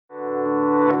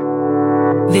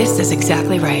This is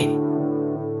exactly right.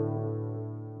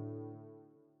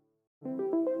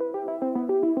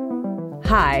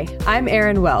 Hi, I'm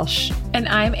Erin Welsh. And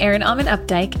I'm Erin Alman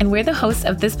Updike, and we're the hosts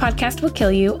of This Podcast Will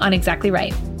Kill You on Exactly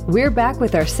Right. We're back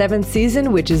with our 7th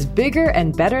season, which is bigger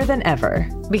and better than ever.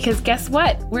 Because guess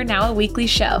what? We're now a weekly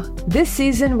show. This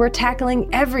season, we're tackling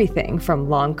everything from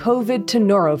long COVID to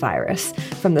norovirus,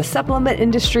 from the supplement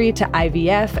industry to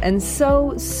IVF, and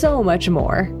so much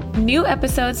more. New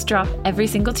episodes drop every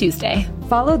single Tuesday.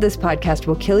 Follow This Podcast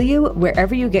Will Kill You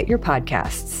wherever you get your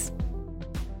podcasts.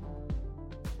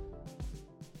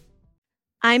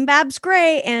 I'm Babs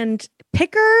Gray, and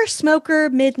picker, smoker,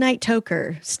 midnight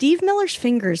toker. Steve Miller's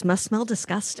fingers must smell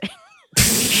disgusting.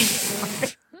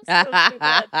 No,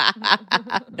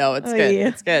 it's good. Yeah.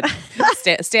 It's good.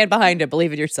 Stand behind it.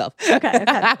 Believe in yourself. Okay.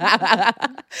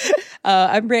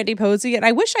 I'm Brandy Posey, and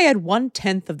I wish I had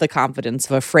 1/10 of the confidence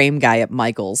of a frame guy at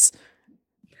Michael's.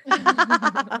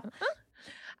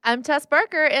 I'm Tess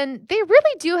Barker, and they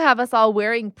really do have us all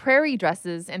wearing prairie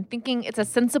dresses and thinking it's a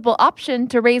sensible option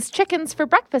to raise chickens for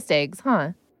breakfast eggs,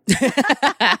 huh?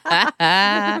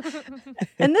 And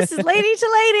this is Lady to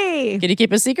Lady. Can you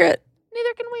keep a secret?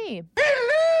 Neither can we.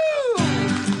 Hello!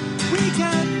 We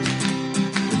got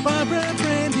Barbara,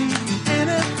 Brandy, and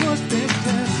of course Big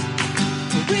Tess.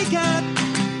 We got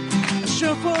a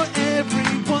show for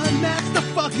everyone that's the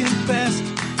fucking best.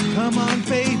 Come on,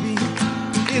 baby.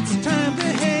 It's time to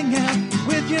hang out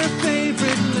with your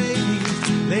favorite ladies.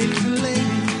 Ladies and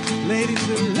ladies. Ladies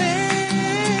and ladies.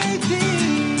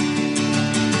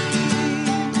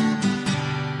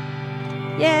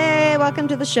 Yay, welcome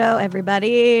to the show,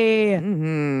 everybody.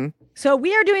 Mm-hmm. So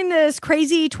we are doing this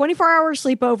crazy 24-hour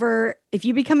sleepover. If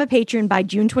you become a patron by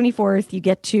June 24th, you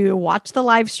get to watch the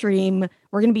live stream.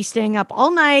 We're going to be staying up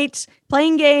all night,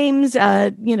 playing games,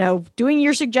 doing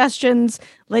your suggestions,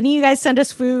 letting you guys send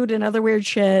us food and other weird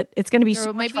shit. It's going to be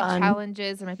so much fun. There might be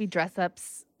challenges. There might be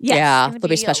dress-ups. Yes. Yeah, there'll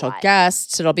be special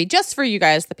guests. It'll be just for you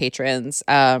guys, the patrons.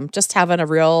 Just having a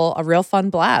real fun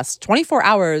blast. 24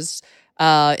 hours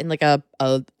in like a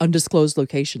undisclosed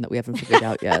location that we haven't figured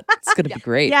out yet. It's gonna be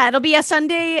great. Yeah, it'll be a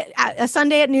Sunday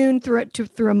at noon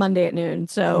through a Monday at noon.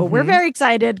 So we're very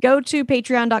excited. Go to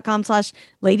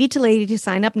patreon.com/lady to lady to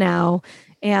sign up now.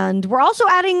 And we're also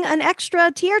adding an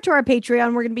extra tier to our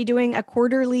Patreon. We're going to be doing a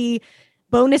quarterly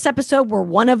bonus episode where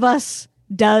one of us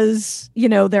does,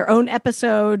 their own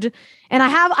episode. And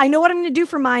I know what I'm going to do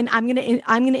for mine. I'm going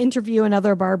to interview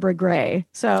another Barbara Gray.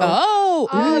 So Oh,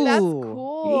 that's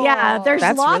cool. Yeah, there's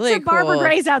lots really of Barbara cool.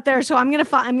 Grays out there, so I'm gonna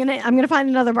find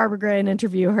another Barbara Gray and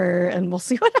interview her, and we'll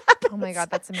see what happens. Oh my God,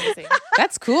 that's amazing.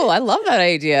 That's cool. I love that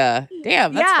idea.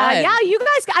 Damn, that's fun. Yeah. You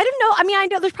guys, I don't know. I mean, I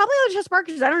know there's probably other Tess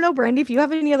Barkers. I don't know, Brandy, if you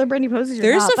have any other Brandy poses.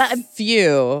 There's or not, a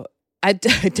few. I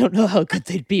don't know how good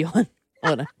they'd be on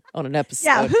an episode.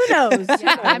 Yeah, who knows?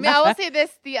 Yeah, I mean, I will say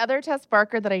this: the other Tess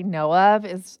Barker that I know of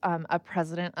is a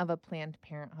president of a Planned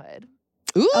Parenthood.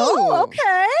 Ooh. Oh,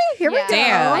 okay. Here we go.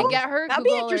 Damn. I get her. That'd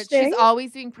be Google alert. interesting. She's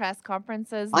always doing press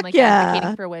conferences and Fuck yeah.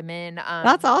 advocating for women.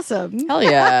 That's awesome. Hell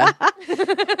yeah.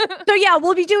 So yeah,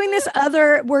 we'll be doing this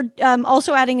other. We're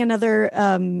also adding another,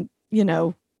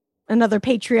 another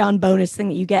Patreon bonus thing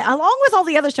that you get along with all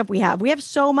the other stuff we have. We have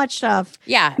so much stuff.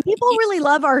 Yeah. People really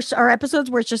love our episodes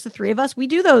where it's just the three of us. We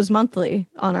do those monthly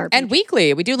on our And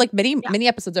weekly. We do like mini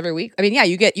episodes every week. I mean, yeah,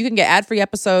 you can get ad-free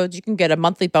episodes. You can get a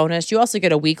monthly bonus. You also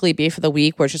get a weekly Beef of the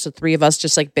Week where it's just the three of us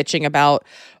just like bitching about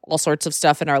all sorts of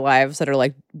stuff in our lives that are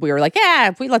like, we were like,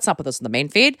 yeah, let's not put this in the main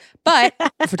feed. But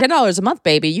for $10 a month,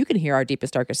 baby, you can hear our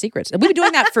deepest, darkest secrets. And we've been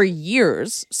doing that for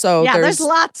years. So yeah, there's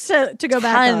lots to go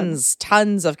back on.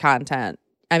 Tons of content.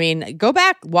 I mean, go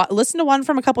back, listen to one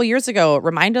from a couple years ago.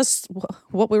 Remind us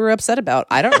what we were upset about.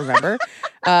 I don't remember.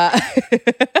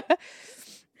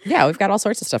 Yeah, we've got all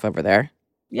sorts of stuff over there.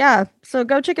 Yeah, so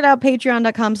go check it out,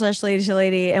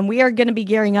 patreon.com/lady2lady. And we are going to be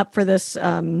gearing up for this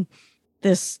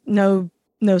this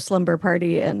no slumber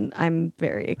party, and I'm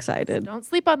very excited. Don't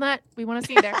sleep on that. We want to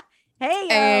see you there.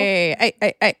 Hey.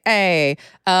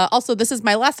 Also, this is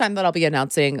my last time that I'll be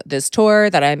announcing this tour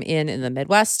that I'm in the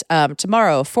Midwest.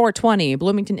 Tomorrow, 420,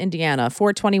 Bloomington, Indiana.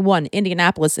 421,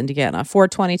 Indianapolis, Indiana.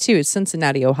 422,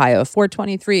 Cincinnati, Ohio.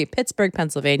 423, Pittsburgh,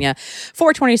 Pennsylvania.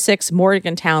 426,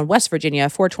 Morgantown, West Virginia.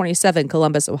 427,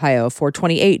 Columbus, Ohio.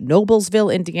 428,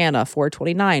 Noblesville, Indiana.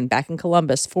 429, back in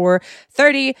Columbus.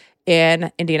 430,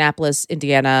 in Indianapolis,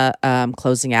 Indiana,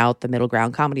 closing out the Middle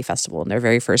Ground Comedy Festival in their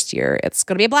very first year. It's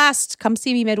going to be a blast. Come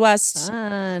see me, Midwest.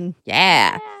 Fun.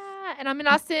 Yeah. And I'm in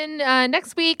Austin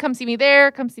next week. Come see me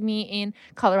there. Come see me in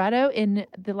Colorado in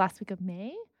the last week of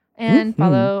May. And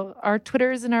follow our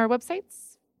Twitters and our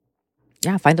websites.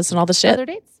 Yeah, find us on all the shit. Other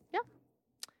dates. Yeah.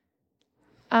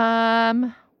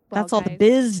 Well, That's all the guys,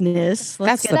 business.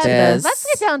 That's get the to biz. Let's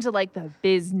get down to like the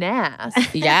business.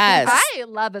 Yes. I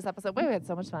love this episode. We had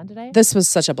so much fun today. This was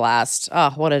such a blast.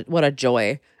 Oh, what a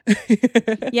joy.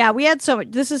 Yeah, we had so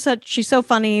much. She's so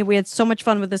funny. We had so much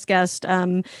fun with this guest.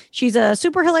 She's a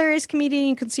super hilarious comedian.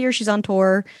 You can see her. She's on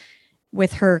tour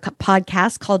with her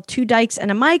podcast called Two Dykes and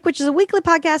a Mic, which is a weekly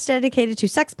podcast dedicated to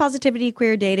sex positivity,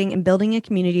 queer dating, and building a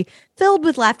community filled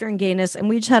with laughter and gayness. And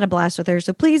we just had a blast with her.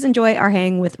 So please enjoy our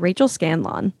hang with Rachel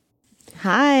Scanlon.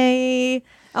 Hi.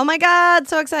 Oh my God.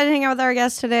 So excited to hang out with our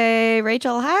guest today.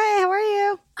 Rachel, hi. How are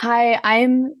you? Hi,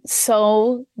 I'm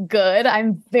so good.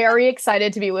 I'm very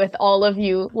excited to be with all of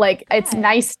you. Like, it's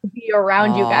nice to be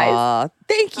around you guys. Aw,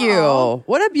 thank you. Aw.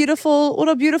 What a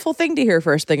beautiful thing to hear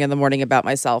first thing in the morning about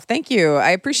myself. Thank you.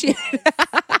 I appreciate it.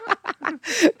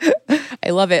 I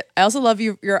love it. I also love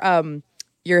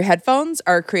your headphones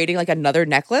are creating like another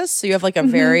necklace. So you have like a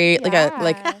very like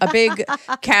a big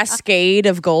cascade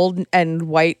of gold and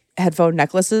white headphone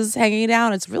necklaces hanging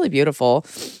down. It's really beautiful.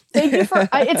 Thank you for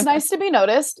it's nice to be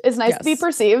noticed. It's nice to be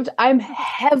perceived. I'm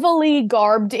heavily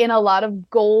garbed in a lot of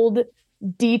gold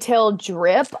detailed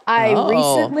drip. I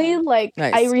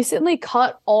recently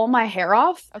cut all my hair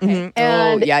off. Okay.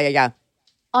 And yeah.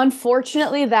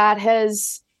 unfortunately that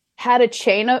has had a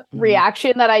chain of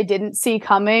reaction that I didn't see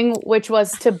coming, which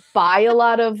was to buy a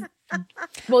lot of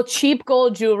cheap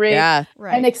gold jewelry Yeah.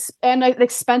 Right. and an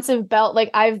expensive belt.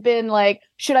 Like, I've been like,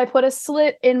 should I put a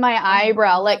slit in my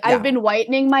eyebrow? Like, I've been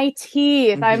whitening my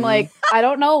teeth. I'm like, I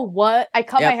don't know what. I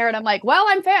cut my hair and I'm like, well,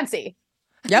 I'm fancy.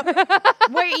 Yep.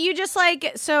 Wait, you just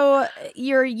like, so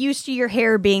you're used to your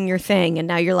hair being your thing, and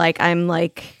now you're like, I'm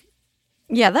like,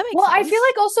 yeah, that makes sense. I feel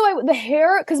like also the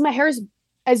hair, because my hair is,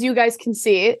 as you guys can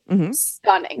see,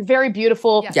 stunning, very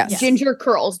beautiful, Yes. ginger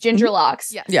curls, ginger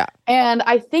locks. Yes. Yeah. And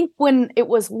I think when it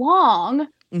was long,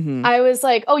 I was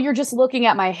like, oh, you're just looking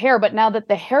at my hair. But now that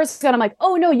the hair's gone, I'm like,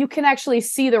 oh, no, you can actually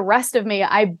see the rest of me.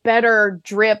 I better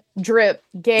drip,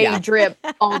 gay drip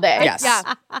all day. Yes.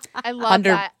 Yeah. I love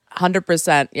that.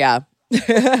 100%. Yeah.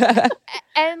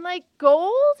 And like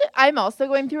gold, I'm also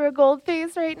going through a gold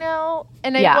phase right now.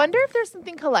 And I wonder if there's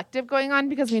something collective going on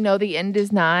because we know the end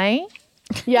is nigh.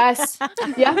 Yes.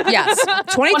 Yeah. Yes.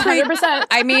 23. 100%.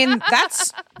 I mean,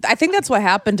 I think that's what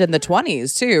happened in the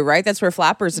 20s too, right? That's where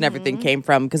flappers and everything came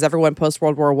from, because everyone post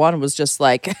World War I was just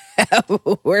like,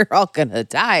 we're all gonna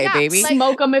die, baby. like-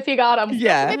 Smoke them if you got them.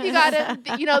 Yeah. If you got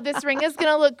it, this ring is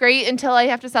going to look great until I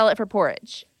have to sell it for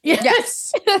porridge.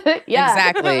 Yes. Yeah.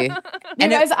 Exactly. You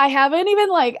guys, I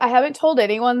haven't told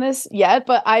anyone this yet,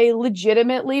 but I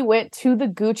legitimately went to the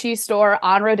Gucci store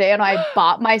on Rodeo and I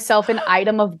bought myself an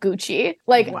item of Gucci.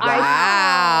 Like,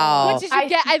 Wow. What did you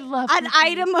get? I love an Gucci.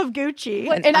 item of Gucci.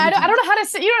 and I don't know how to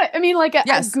say, you know what I mean? Like, I've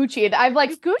Gucci'd. I've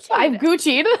Gucci'd.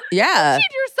 Gucci'd. Yeah. You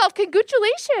did yourself.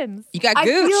 Congratulations. You got I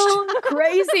gooched. feel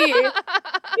crazy. You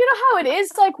know how it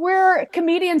is? Like, we're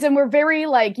comedians and we're very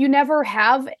like, you never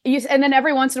have, and then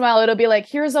every once in a while it'll be like,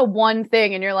 here's a one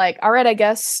thing. And you're like, all right, I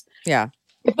guess. Yeah.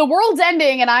 If the world's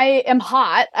ending and I am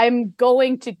hot, I'm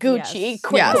going to Gucci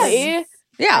quickly. Yes.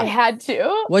 Yeah. I had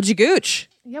to. What'd you gooch?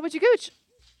 Yeah, what'd you gooch?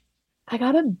 I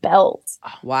got a belt.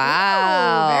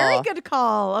 Wow. Oh, very good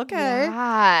call. Okay.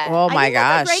 Yeah. Oh I my think gosh.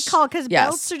 that's a great call, because Yes.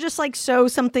 belts are just like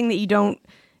something that you don't.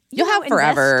 You'll have invest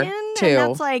forever, in,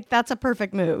 too. And that's a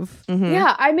perfect move. Mhm.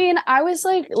 Yeah, I mean, I was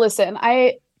like, listen,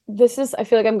 I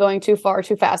feel like I'm going too far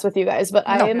too fast with you guys, but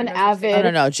I am an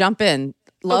avid. No. Jump in.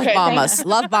 Love Okay, bomb us.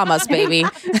 Love bomb us, baby.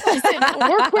 Listen,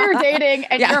 we're queer dating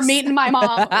and you're meeting my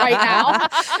mom right now.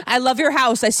 I love your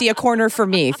house. I see a corner for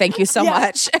me. Thank you so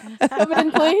much. Come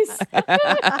in, please.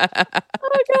 Oh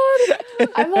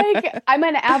my God. I'm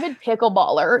an avid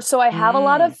pickleballer. So I have a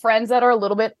lot of friends that are a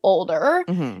little bit older,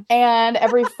 and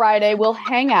every Friday we'll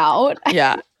hang out.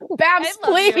 Yeah. Babs, I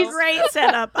love you. please. Great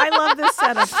setup. I love this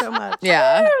setup so much.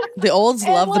 Yeah. The olds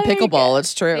And love the like- pickleball.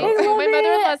 It's true. My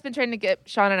mother-in-law's been trying to get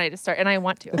Sean and I to start, and I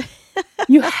want to.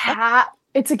 You have.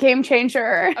 It's a game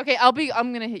changer. Okay,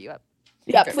 I'm gonna hit you up.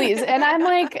 Yeah, please. And I'm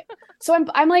like,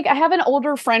 I'm like, I have an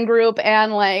older friend group,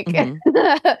 and like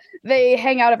they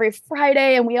hang out every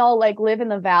Friday, and we all like live in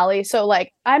the valley. So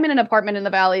like, I'm in an apartment in the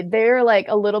valley. They're like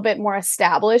a little bit more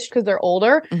established because they're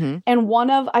older. And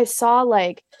I saw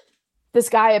like this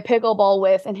guy at pickleball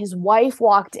with, and his wife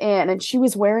walked in and she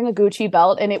was wearing a Gucci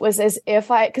belt, and it was as if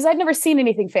because I'd never seen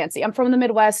anything fancy. I'm from the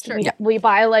Midwest. Sure. We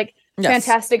buy like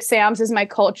Fantastic Sam's is my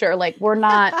culture. Like, we're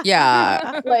not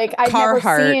Yeah. like, I've never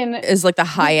Carhartt seen. is like the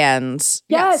high end.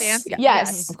 Yes. Fancy.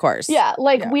 Yes. Of course. Yeah,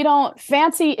 like we don't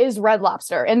fancy is Red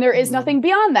Lobster, and there is nothing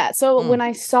beyond that. So when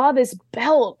I saw this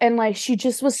belt, and like she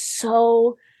was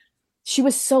so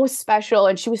special,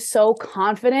 and she was so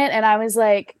confident, and I was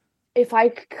like, if I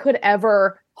could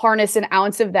ever harness an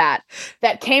ounce of that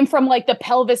came from like the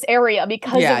pelvis area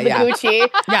because of the Gucci.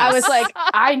 I was like,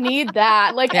 I need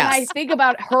that. Like, and I think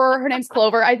about her name's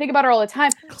Clover. I think about her all the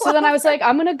time. So then I was like,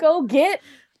 I'm going to go get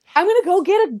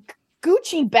a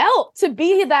Gucci belt to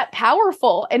be that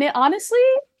powerful. And it honestly,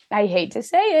 I hate to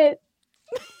say it,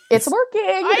 it's working.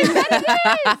 I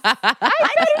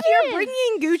think you're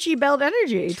bringing Gucci belt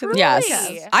energy to the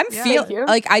Yes. I'm feeling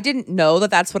like I didn't know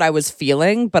that that's what I was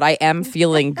feeling, but I am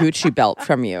feeling Gucci belt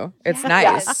from you. It's nice.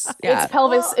 Yes. Yeah. It's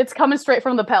pelvis. It's coming straight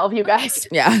from the pelv, you guys.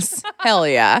 Yes. Hell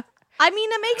yeah. I mean,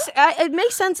 it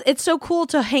makes sense. It's so cool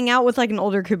to hang out with like an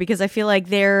older crew because I feel like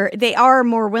they are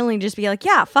more willing to just be like,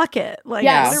 yeah, fuck it. Like,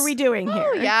 what are we doing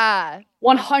here? Yeah.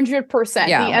 100%.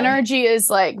 Yeah. The energy is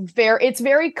like it's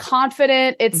very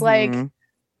confident. It's like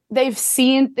they've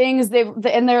seen things. They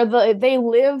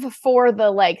live for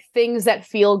the like things that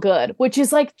feel good, which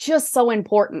is like just so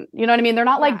important. You know what I mean? They're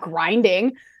not like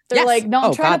grinding. They're like, no,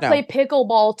 I'm trying to play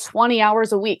pickleball 20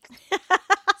 hours a week.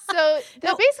 So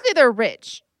basically they're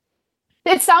rich.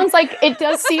 It sounds like it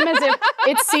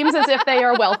seems as if they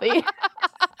are wealthy.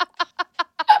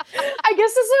 I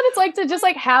guess this is what it's like to just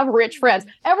like have rich friends.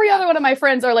 Every other one of my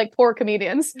friends are like poor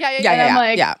comedians. I'm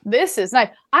like, this is nice.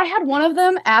 I had one of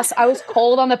them ask, I was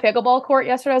cold on the pickleball court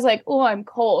yesterday. I was like, oh, I'm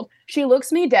cold. She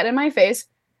looks me dead in my face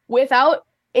without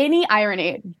any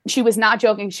irony. She was not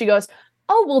joking. She goes,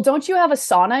 oh, well, don't you have a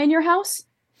sauna in your house?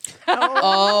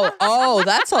 Oh,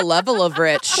 that's a level of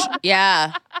rich.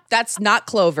 Yeah. That's not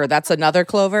Clover. That's another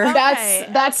Clover.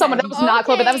 That's someone that was not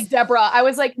Clover. That was Deborah. I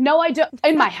was like, no, I don't.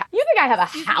 In my house. You think I have a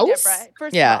house? Deborah,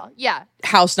 first of all. Yeah.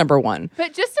 House number 1.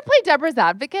 But just to play Deborah's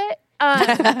advocate,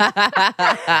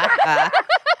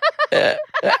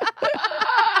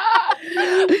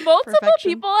 multiple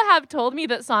people have told me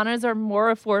that saunas are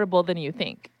more affordable than you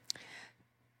think.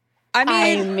 I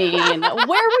mean, where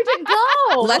would it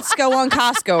go? Let's go on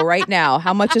Costco right now.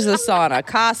 How much is a sauna?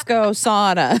 Costco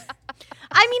sauna.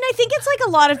 I mean, I think it's like a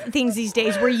lot of things these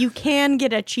days where you can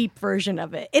get a cheap version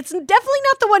of it. It's definitely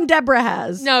not the one Deborah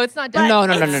has. No, it's not Deborah.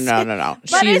 No.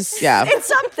 She's It's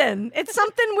something. It's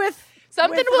something with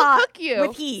something will cook you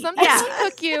with heat. Something will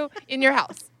cook you in your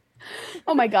house.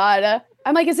 Oh my God.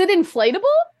 I'm like, is it inflatable?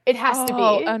 It has to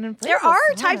be. There are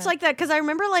types like that because I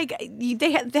remember like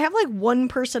they have like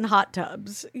 1-person hot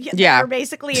tubs. They're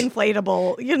basically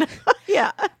inflatable. You know,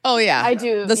 Oh yeah, I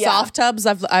do. The soft tubs.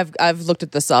 I've looked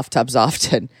at the soft tubs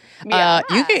often. Yeah.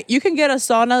 You can get a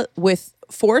sauna with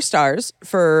 4 stars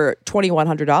for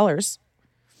 $2,100.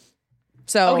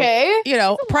 So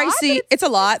pricey. It's a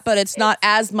lot, but it's not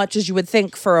as much as you would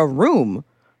think for a room.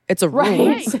 It's a room.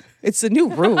 Right. It's a new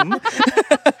room.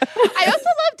 I also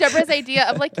love Deborah's idea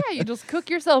of like, you just cook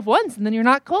yourself once and then you're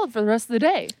not cold for the rest of the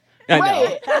day.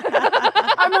 Right.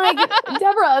 I'm like,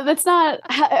 Deborah, that's not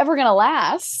ever going to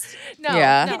last. No.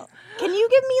 Yeah. No. Can you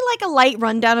give me like a light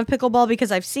rundown of pickleball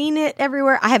because I've seen it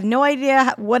everywhere. I have no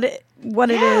idea what it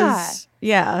is.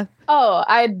 Yeah. Oh,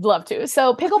 I'd love to.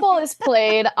 So pickleball is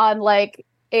played on like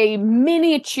a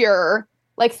miniature,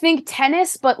 like think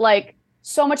tennis, but like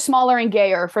so much smaller and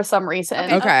gayer for some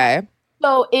reason. Okay.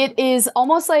 So it is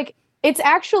almost like it's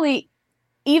actually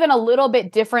even a little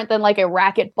bit different than like a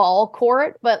racquetball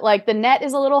court, but like the net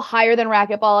is a little higher than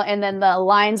racquetball and then the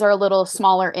lines are a little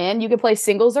smaller in. You can play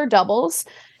singles or doubles.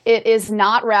 It is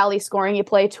not rally scoring. You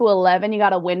play to 11. You got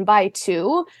to win by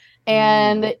 2.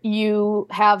 And you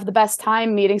have the best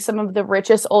time meeting some of the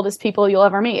richest, oldest people you'll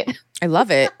ever meet. I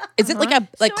love it. Is it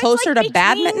like closer to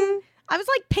badminton? I was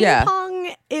like, ping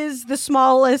pong is the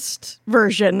smallest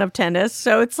version of tennis,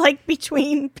 so it's like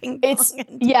between ping pong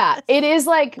and tennis. It is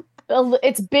like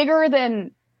it's bigger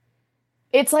than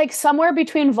it's like somewhere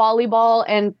between volleyball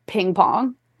and ping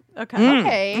pong.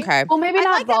 Okay. Well, maybe I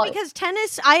not like that because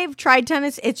tennis. I have tried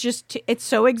tennis. It's just it's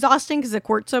so exhausting because the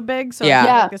court's so big. So I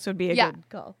feel like this would be a good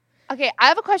call. Okay, I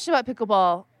have a question about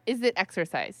pickleball. Is it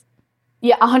exercise?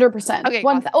 Yeah, 100%. Okay.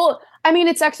 I mean,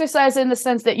 it's exercise in the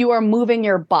sense that you are moving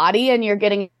your body and you're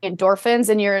getting endorphins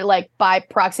and you're like by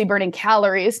proxy burning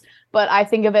calories. But I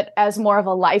think of it as more of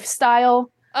a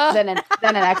lifestyle than an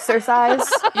exercise.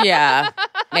 Yeah,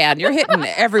 man, you're hitting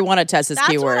every one of Tessa's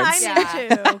keywords. That's what I'm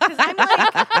into. Because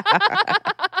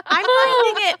I'm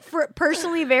finding it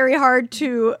personally very hard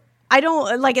to. I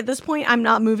don't like at this point. I'm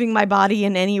not moving my body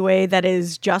in any way that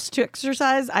is just to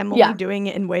exercise. I'm only doing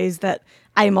it in ways that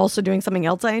I am also doing something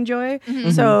else I enjoy. Mm-hmm.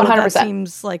 So 100%. That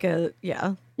seems like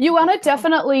You want to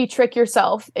definitely trick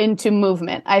yourself into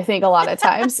movement. I think a lot of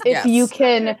times if you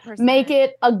can 100%. Make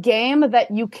it a game that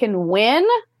you can win,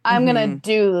 I'm going to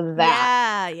do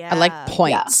that. Yeah. I like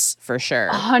points for sure.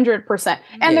 100%.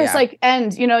 And there's like,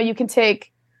 and you know, you can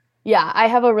take Yeah, I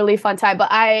have a really fun time, but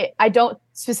I don't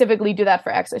specifically do that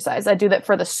for exercise. I do that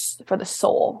for the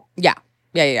soul. Yeah.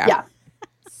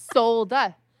 Sold.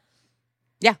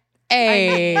 Yeah.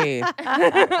 Hey.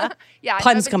 Yeah.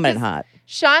 Puns coming in hot.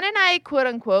 Sean and I, quote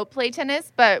unquote, play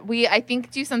tennis, but I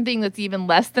think, do something that's even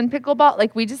less than pickleball.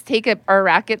 Like, we just take our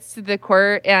rackets to the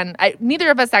court, and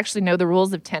neither of us actually know the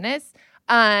rules of tennis.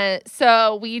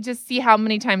 So we just see how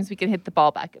many times we can hit the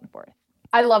ball back and forth.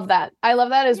 I love that. I love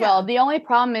that as well. The only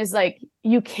problem is like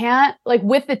you can't like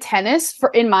with the tennis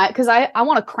because I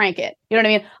want to crank it. You know what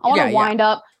I mean? I want to wind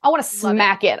up. I want to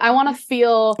smack it. I want to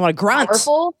feel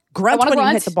powerful. Grunt when you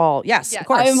hit the ball. Yes, of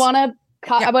course. I want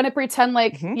to pretend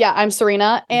like I'm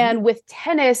Serena. And with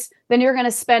tennis, then you're going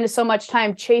to spend so much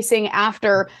time chasing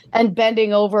after and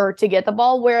bending over to get the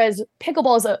ball. Whereas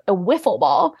pickleball is a wiffle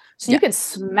ball, so you can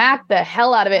smack the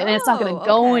hell out of it, and it's not going to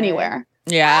go anywhere.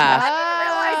 Yeah.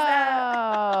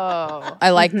 I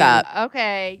like that.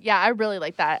 Okay. Yeah, I really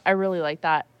like that.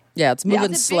 Yeah, it's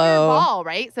moving it's a slow. bigger ball,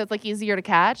 right? So it's like easier to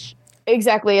catch.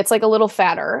 Exactly. It's like a little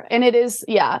fatter. And it is,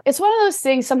 it's one of those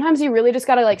things. Sometimes you really just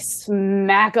got to like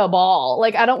smack a ball.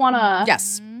 Like, I don't want to.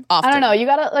 Yes. Often. I don't know. You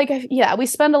got to like, we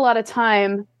spend a lot of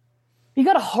time. You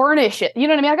got to harness it. You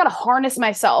know what I mean? I got to harness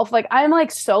myself. Like, I'm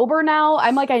like sober now.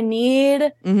 I'm like, I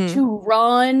need to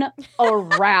run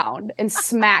around and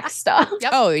smack stuff.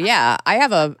 Yep. Oh, yeah. I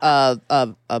have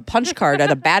a punch card at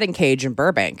a batting cage in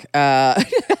Burbank.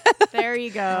 There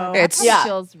you go. It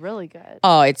feels really good.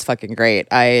 Oh, it's fucking great.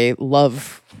 I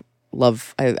love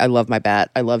my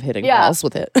bat. I love hitting balls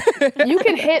with it. You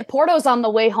can hit Portos on the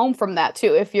way home from that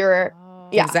too if you're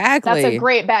exactly. That's a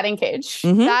great batting cage.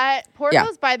 That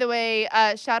Portos, by the way,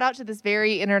 shout out to this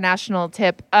very international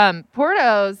tip.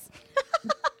 Portos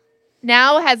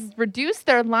now has reduced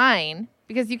their line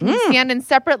because you can stand in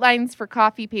separate lines for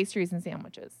coffee, pastries, and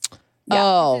sandwiches.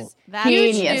 Oh, that's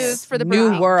huge news for the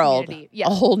new world. Yes.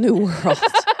 A whole new world.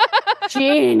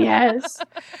 Genius.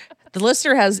 The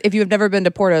listener has, if you have never been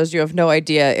to Portos, you have no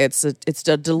idea. It's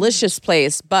a delicious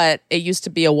place, but it used to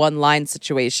be a one-line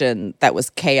situation that was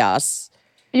chaos.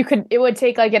 It would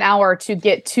take like an hour to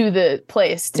get to the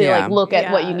place to like look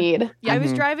at what you need. Yeah, I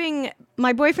was driving,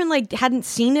 my boyfriend like hadn't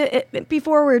seen it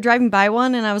before. We were driving by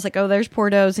one and I was like, oh, there's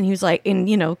Portos. And he was like,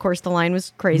 and of course the line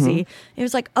was crazy. He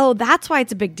was like, oh, that's why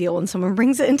it's a big deal when someone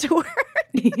brings it into work.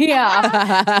 Yeah.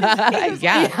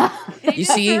 You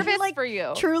see, like, for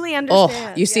you. Truly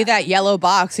understand. You see that yellow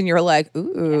box and you're like,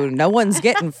 ooh, no one's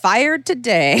getting fired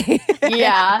today.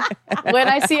 Yeah. When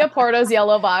I see a Portos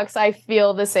yellow box, I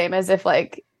feel the same as if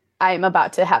like I'm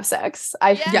about to have sex.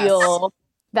 I feel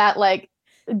that like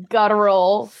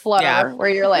guttural flutter where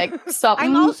you're like, something.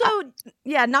 I'm also,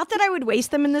 not that I would waste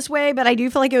them in this way, but I do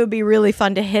feel like it would be really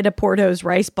fun to hit a Portos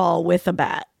rice ball with a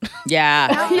bat. Yeah.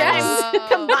 I'm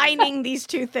combining these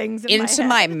two things into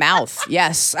my mouth.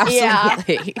 Yes,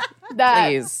 absolutely.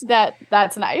 Please.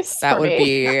 That's nice. That would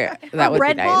be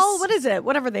red nice. ball. What is it?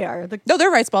 Whatever they are. No, they're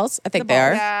rice balls. I think they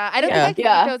are. Yeah, I don't think I can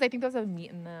eat those. I think those have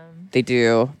meat in them. They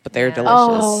do, but they're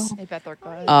delicious. I bet they're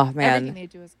good. Oh man, everything they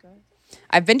do is good.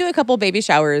 I've been to a couple baby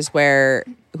showers where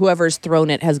whoever's thrown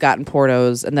it has gotten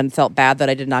Portos and then felt bad that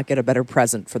I did not get a better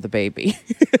present for the baby.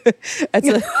 When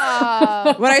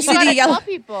I see the yellow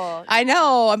people. I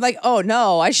know. I'm like, oh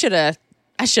no, I should have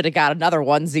got another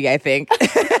onesie, I think.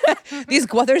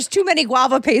 There's too many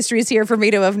guava pastries here for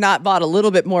me to have not bought a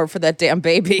little bit more for that damn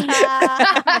baby.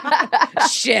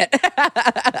 Shit.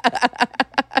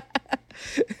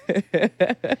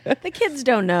 The kids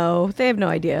don't know. They have no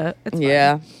idea. It's fine.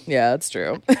 Yeah, that's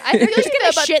true. I feel just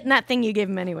gonna shit in that thing you gave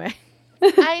him anyway.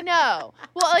 I know.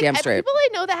 Well, like Damn straight. people I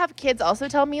know that have kids also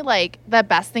tell me like the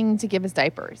best thing to give is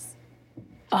diapers.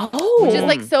 Oh, which is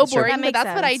like so boring, That but that's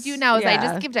makes what I sense. do now is I Yeah.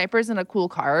 just give diapers in a cool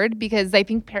card because I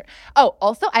think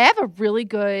also I have a really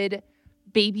good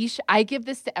baby I give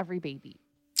this to every baby.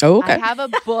 Oh, okay. I have a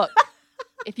book.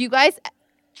 If you guys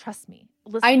trust me,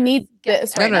 I need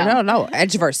this right now. No.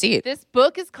 Edge of our seat. This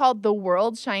book is called The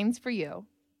World Shines for You.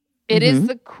 It is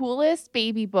the coolest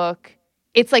baby book.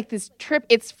 It's like this trip.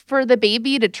 It's for the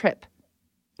baby to trip.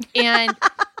 And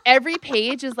every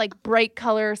page is like bright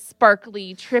color,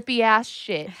 sparkly, trippy ass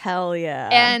shit. Hell yeah.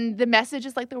 And the message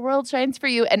is like the world shines for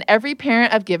you. And every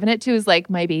parent I've given it to is like,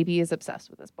 my baby is obsessed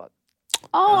with this book.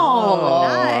 Oh,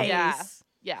 nice.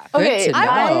 Yeah. Okay, Good to I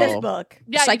want know. this book.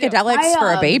 Yeah, you do. Psychedelics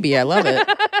for a baby. I love it.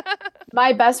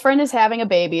 My best friend is having a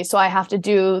baby, so I have to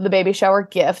do the baby shower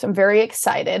gift. I'm very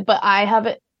excited, but I have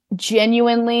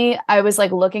I was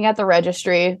like looking at the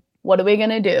registry. What are we going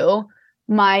to do?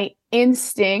 My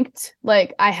instinct,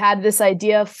 like I had this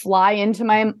idea fly into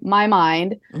my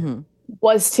mind,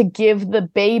 was to give the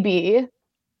baby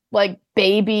like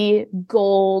baby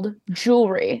gold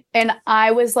jewelry. And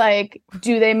I was like,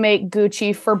 do they make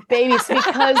Gucci for babies?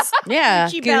 Because Yeah.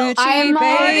 Gucci belt. I'm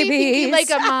already babies. thinking like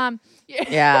a mom.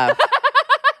 Yeah.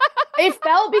 it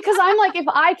felt, because I'm like, if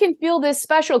I can feel this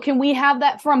special, can we have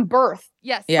that from birth?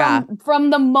 Yes. Yeah. From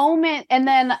the moment. And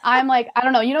then I'm like, I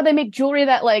don't know, they make jewelry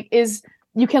that like is,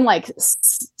 you can like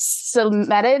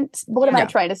cement it. What am I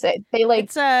trying to say? They like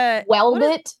It's a weld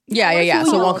it. Yeah.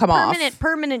 So it won't come off.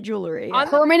 Permanent jewelry. On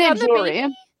the- Permanent on the jewelry.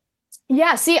 baby?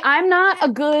 Yeah, see, I'm not a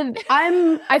good. I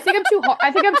think I'm too.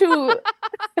 I think I'm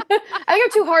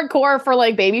too hardcore for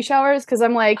like baby showers, because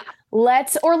I'm like,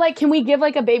 can we give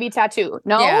like a baby tattoo?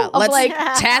 No, Yeah, of let's like,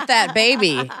 tat that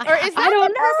baby. Or is I that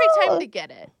don't the perfect know. time to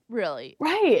get it? Really?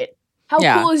 right. How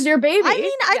Yeah. cool is your baby? I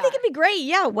mean, I think it'd be great.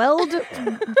 Yeah,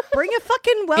 bring a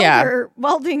fucking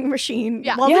welding machine.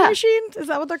 Yeah. Welding Yeah. machine? Is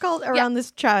that what they're called? Around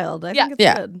this child. I Yeah. think it's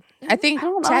Yeah. good. I think I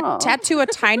don't know. tattoo a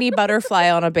tiny butterfly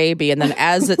on a baby, and then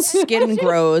as its skin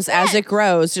grows,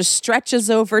 just stretches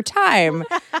over time.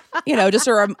 Just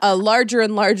a larger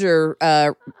and larger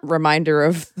reminder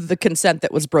of the consent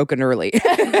that was broken early.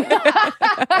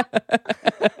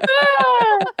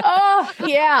 Oh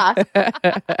yeah.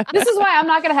 This is why I'm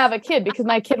not gonna have a kid, because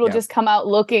my kid will just come out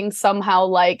looking somehow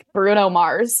like Bruno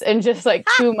Mars and just like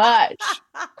too much.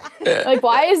 Like,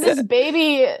 why is this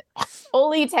baby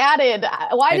fully tatted?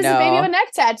 Why does this baby have a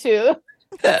neck tattoo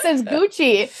that says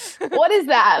Gucci? What is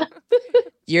that?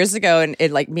 Years ago, and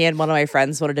like me and one of my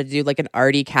friends wanted to do like an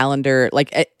arty calendar,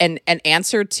 like an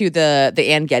answer to the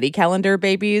Ann Getty calendar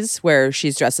babies, where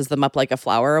she's dresses them up like a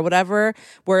flower or whatever,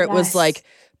 where it was like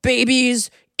babies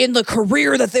in the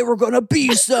career that they were going to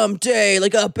be someday,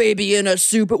 like a baby in a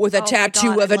suit but with a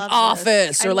tattoo of an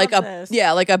office, or like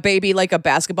like a baby like a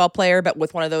basketball player but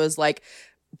with one of those like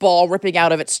ball ripping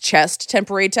out of its chest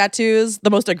temporary tattoos,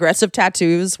 the most aggressive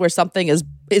tattoos where something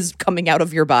is coming out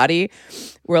of your body.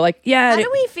 We're like, How do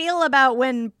we feel about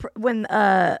when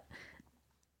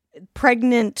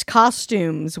pregnant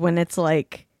costumes, when it's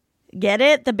like, get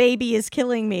it? The baby is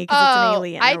killing me because it's an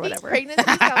alien or I whatever. think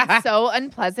pregnancy sounds so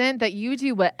unpleasant that you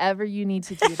do whatever you need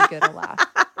to do to get a laugh.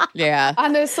 Yeah.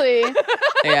 Honestly.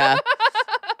 Yeah.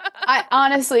 I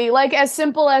honestly, like, as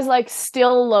simple as like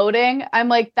still loading, I'm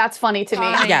like, that's funny to me.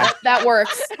 Fine. Yeah. That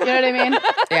works. You know what I mean?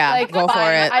 Yeah. Like, Go for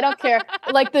fine. it. I don't care.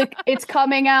 Like it's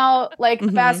coming out, like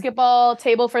basketball,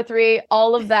 table for three,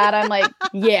 all of that. I'm like,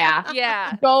 yeah.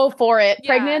 Yeah. Go for it.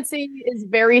 Yeah. Pregnancy is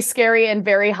very scary and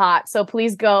very hot. So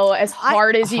please go as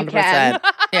hard as you can. 100%.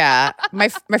 Yeah. My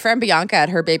friend Bianca at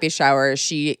her baby shower,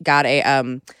 she got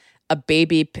an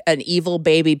evil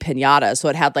baby piñata. So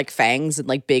it had like fangs and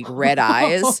like big red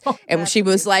eyes. And she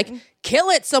was like, kill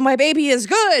it so my baby is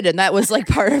good. And that was like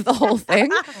part of the whole thing.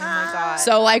 Oh my God.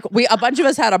 So like a bunch of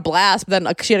us had a blast, but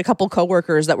then she had a couple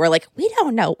coworkers that were like, we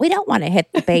don't know. We don't want to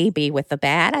hit the baby with the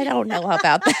bat. I don't know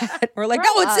about that. We're like,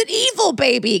 no, it's an evil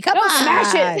baby. Come on.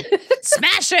 Smash it.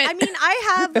 Smash it. I mean,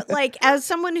 I have, like, as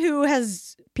someone who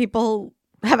people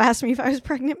have asked me if I was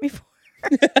pregnant before.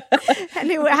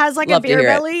 And who has like Love a to beer hear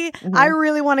it. belly, I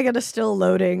really want to get a still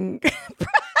loading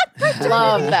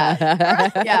Love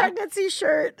that. Yeah. pregnancy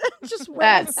shirt. Just wear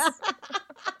That's that.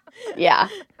 yeah.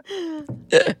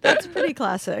 That's pretty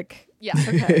classic. Yeah.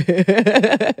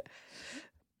 Okay.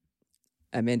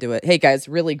 I'm into it. Hey guys,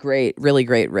 really great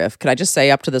riff. Can I just say,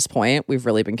 up to this point, we've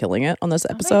really been killing it on this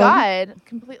episode. Oh my God.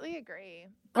 Completely agree.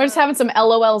 We're just having some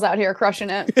LOLs out here crushing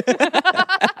it.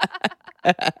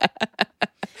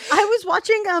 I was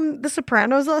watching The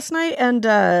Sopranos last night,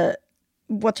 and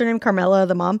what's her name, Carmela,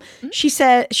 the mom. She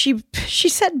said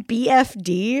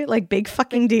BFD, like big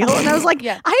fucking deal, and I was like,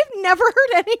 Yeah. I've never heard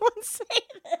anyone say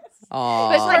this. But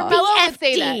Aw. Carmela would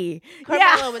say that. BFD.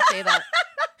 Carmela would say that.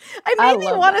 It I made me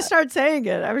love want to that. start saying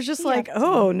it. I was just like,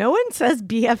 oh, no one says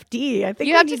BFD. I think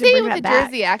You we have to need say it bring with that a back.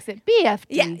 Jersey accent.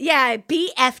 BFD. Yeah,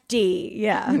 BFD.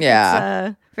 Yeah. Yeah.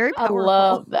 It's, very I powerful.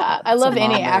 love that. I love a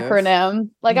any mom move. acronym.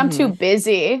 Like, I'm too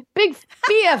busy. Big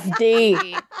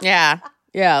BFD. Yeah.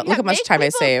 Yeah. Look how much make time I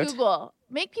people saved. Google.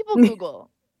 Make people Google.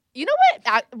 You know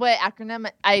what acronym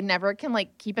I never can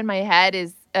like keep in my head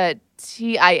is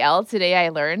TIL. Today I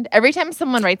learned. Every time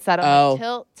someone writes that, I'm like,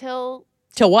 till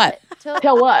Till what?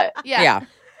 Tell what? yeah. Yeah.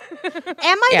 Am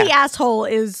I the asshole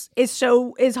is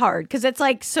hard because it's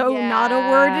like so not a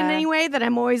word in Yeah. any way that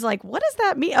I'm always like, what does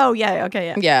that mean? Oh yeah, okay,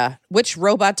 yeah. Yeah. Which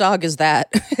robot dog is that?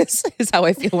 is how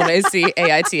I feel when I see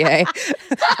AITA.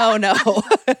 Oh no.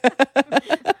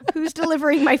 Who's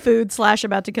delivering my food /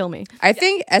 about to kill me? I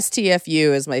think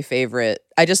STFU is my favorite.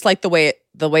 I just like the way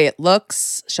it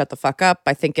looks. Shut the fuck up.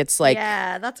 I think it's like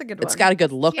Yeah, that's a good one. it's got a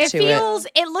good look It to feels.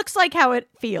 It looks like how it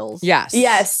feels. Yes.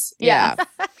 Yes. Yeah. Yeah.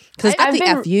 Because it's got I've the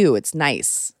been- FU. It's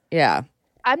nice. Yeah.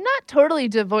 I'm not totally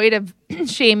devoid of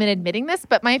shame in admitting this,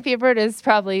 but my favorite is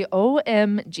probably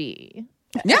OMG.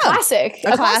 Yeah. Classic.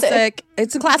 A classic.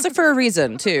 It's a classic for a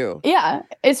reason, too. Yeah,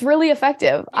 it's really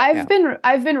effective. I've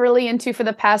been really into for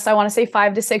the past, I want to say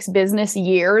 5 to 6 business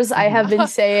years. I have been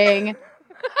saying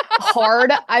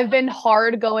hard. I've been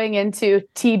hard going into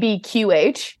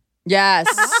TBQH. Yes.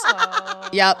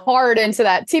 Yep. Hard into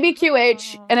that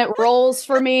TBQH, and it rolls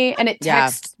for me, and it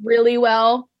texts really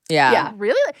well. Yeah.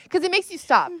 Really? Because it makes you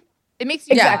stop. It makes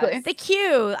you Exactly. The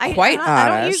Q. I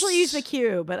don't usually use the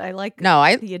Q, but I like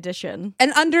the addition.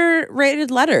 An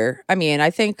underrated letter. I mean, I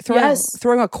think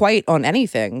throwing a quite on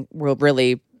anything will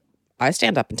really, I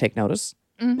stand up and take notice.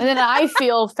 And then I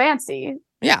feel fancy.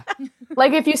 Yeah.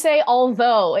 Like if you say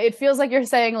although, it feels like you're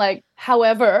saying like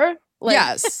however. Like,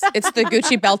 yes. It's the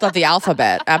Gucci belt of the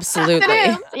alphabet. Absolutely.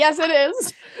 It is. Yes, it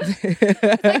is.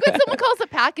 It's like when someone calls a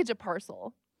package a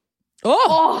parcel.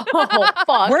 Oh,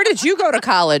 fuck. Where did you go to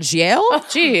college? Yale?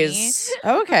 Jeez.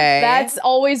 Okay. That's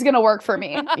always going to work for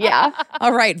me. Yeah.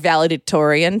 All right,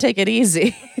 valedictorian, take it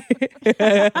easy.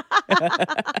 All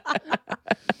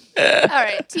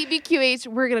right, TBQH,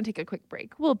 we're going to take a quick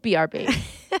break. We'll be our baby.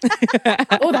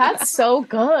 Oh, that's so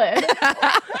good.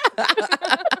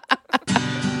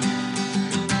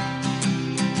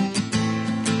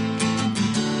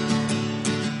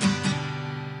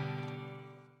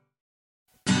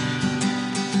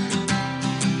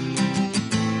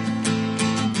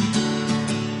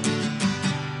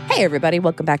 Hey, everybody.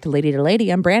 Welcome back to Lady to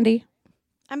Lady. I'm Brandy.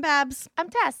 I'm Babs. I'm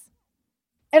Tess.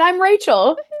 And I'm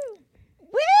Rachel.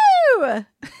 Woo! That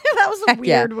was a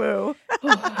weird woo.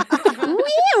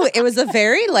 Woo! It was a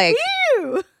very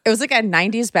woo! It was like a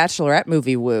 90s bachelorette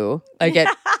movie woo. Like it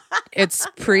It was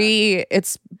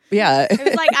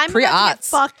like, I'm going to get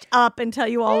fucked up and tell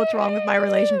you all what's wrong with my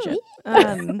relationship.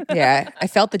 Yeah, I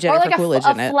felt the Jennifer Coolidge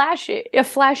in it. A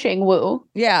flashing woo.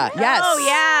 Yeah, yes. Oh,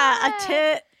 yeah, a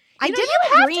tit. I did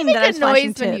have a dream make that I was flashing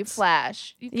noise when you tits.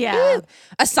 flash. Yeah.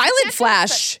 A silent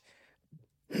flash.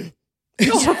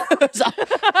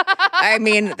 I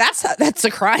mean, that's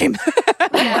a crime.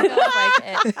 Yeah,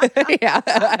 feels like it. Yeah.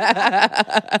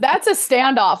 That's a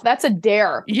standoff. That's a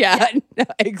dare. Yeah, no,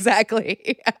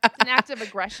 exactly. An act of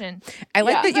aggression. I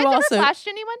like that Have you I also ever flashed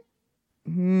anyone?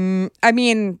 I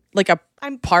mean, like a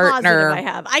I'm partner positive I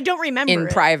have. I don't remember in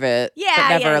it. private. Yeah,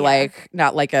 but never yeah. like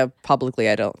not like a publicly,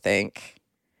 I don't think.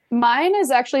 Mine is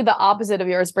actually the opposite of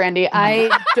yours, Brandy. I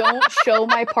don't show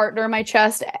my partner my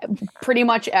chest pretty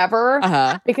much ever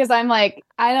because I'm like,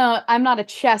 I'm not a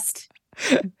chest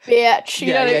bitch.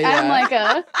 You know what I mean?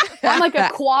 I'm like a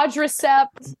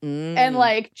quadriceps and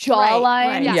like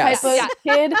jawline type of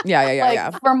kid. Yeah.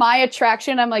 For my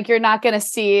attraction, I'm like, you're not gonna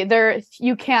see there.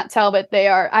 You can't tell, but they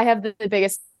are. I have the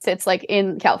biggest tits like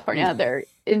in California. They're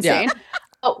insane.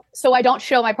 Yeah. So I don't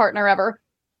show my partner ever.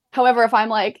 However, if I'm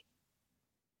like,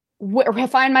 I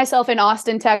find myself in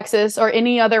Austin, Texas, or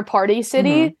any other party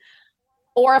city,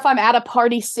 or if I'm at a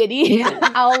party city,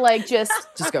 I'll like just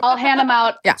go. I'll hand them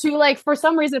out to like, for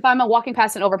some reason, if I'm walking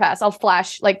past an overpass, I'll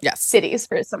flash like cities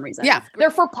for some reason. Yeah.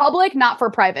 They're for public, not for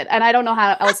private. And I don't know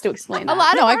how else to explain that. A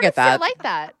lot of I get that. Are like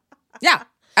that. Yeah,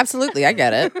 absolutely. I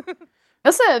get it.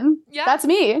 Listen, that's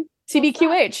me.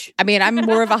 TBQH. I mean, I'm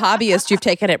more of a hobbyist. You've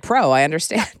taken it pro. I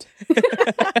understand.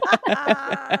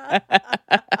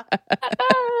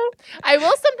 I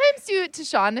will sometimes do it to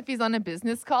Sean if he's on a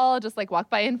business call, just like walk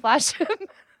by and flash him.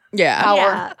 Yeah.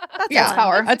 Power. That's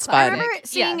power. That's fun. I remember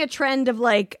seeing a trend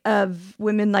of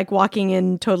women like walking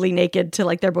in totally naked to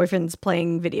like their boyfriends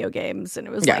playing video games, and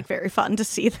it was like very fun to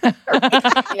see that.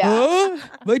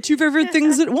 My two favorite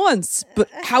things at once, but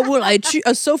how will I choose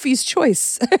a Sophie's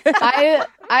choice?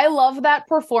 I love that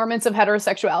performance of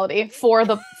heterosexuality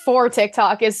for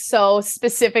TikTok is so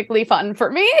specifically fun for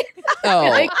me. Oh,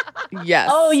 like, yes.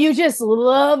 Oh, you just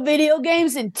love video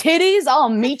games and titties? I'll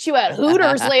meet you at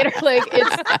Hooters later. Like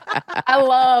I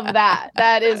love that.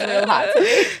 That is real hot to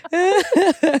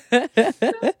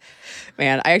me.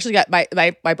 Man, I actually got my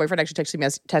boyfriend actually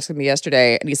texted me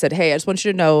yesterday, and he said, "Hey, I just want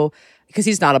you to know," because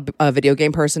he's not a video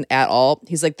game person at all.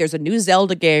 He's like, "There's a new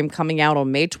Zelda game coming out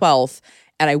on May 12th.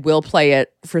 And I will play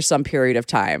it for some period of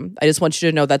time. I just want you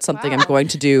to know that's something I'm going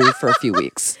to do for a few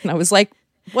weeks." And I was like,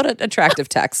 what an attractive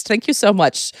text. Thank you so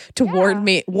much to warn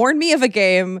me of a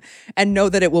game and know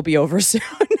that it will be over soon.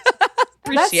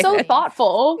 That's so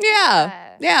thoughtful.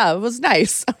 Yeah, it was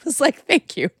nice. I was like,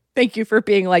 thank you. Thank you for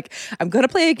being like, I'm going to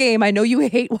play a game. I know you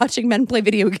hate watching men play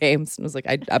video games. And I was like,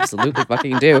 I absolutely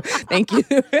fucking do. Thank you.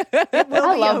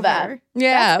 I love that.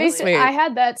 Yeah, it was sweet. I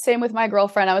had that same with my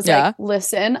girlfriend. I was like,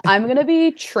 listen, I'm going to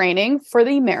be training for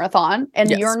the marathon and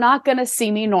you're not going to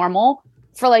see me normal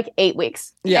for like 8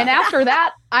 weeks. Yeah. And after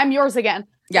that, I'm yours again.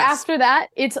 Yes. After that,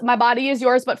 it's my body is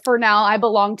yours, but for now, I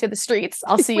belong to the streets.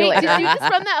 I'll see you Wait, later. did you just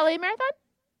run the LA Marathon?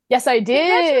 Yes, I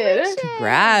did.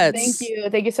 Congrats. Thank you.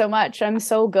 Thank you so much. I'm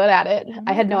so good at it.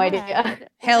 I had no idea.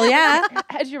 Hell yeah.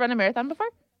 Had you run a marathon before?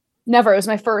 Never. It was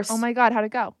my first. Oh my God, how'd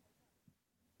it go?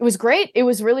 It was great. It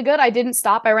was really good. I didn't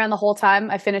stop. I ran the whole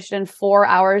time. I finished in 4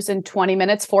 hours and 20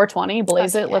 minutes, 4:20.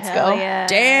 Blaze it. Let's go. Yeah.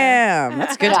 Damn.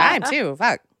 That's a good Yeah. time too.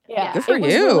 Fuck. Yeah. Good for It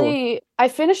was you. really, I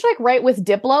finished like right with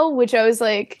Diplo, which I was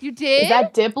like, You did? is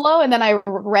that Diplo? And then I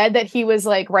read that he was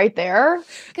like right there.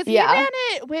 Because he ran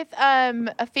it with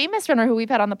a famous runner who we've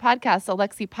had on the podcast,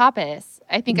 Alexi Pappas.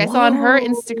 I think I saw on her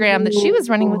Instagram that she was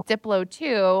running with Diplo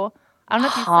too. I don't know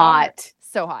if you saw her. Hot.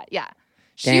 So hot, yeah.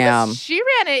 Damn. She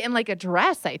ran it in like a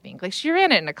dress, I think. Like she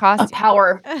ran it in a costume.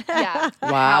 Power. Yeah.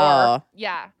 Wow.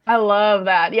 Yeah. I love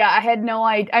that. Yeah. I had no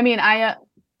idea. I mean,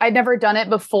 I'd never done it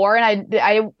before, and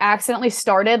I accidentally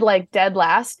started like dead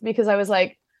last because I was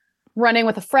like running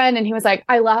with a friend, and he was like,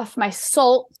 I left my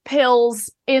salt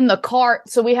pills in the cart,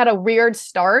 so we had a weird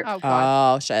start. Oh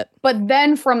God. Oh shit. But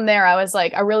then from there, I was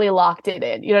like, I really locked it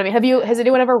in. You know what I mean? Has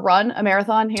anyone ever run a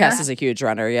marathon here? Tess is a huge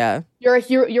runner. Yeah. You're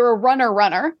a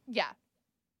runner. Yeah.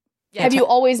 Have you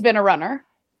always been a runner?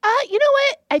 You know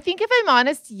what? I think if I'm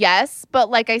honest, yes. But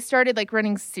like I started like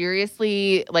running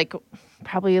seriously like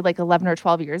probably like 11 or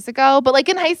 12 years ago. But like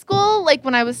in high school, like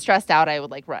when I was stressed out, I would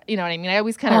like run. You know what I mean? I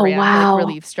always kind of ran to like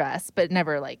relieve stress, but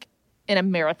never like in a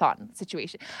marathon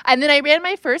situation. And then I ran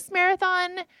my first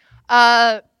marathon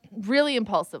really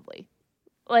impulsively.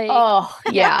 Like, Oh,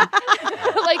 yeah.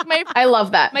 like I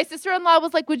love that. my sister-in-law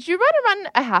was like, would you run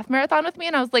a half marathon with me?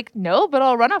 And I was like, no, but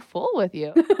I'll run a full with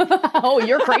you. Oh,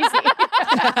 you're crazy.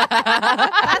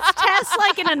 That's Tess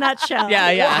like in a nutshell.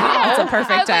 Yeah. That's a I was perfect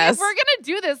like, test. if we're gonna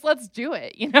do this, let's do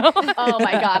it. You know? Oh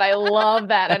my God. I love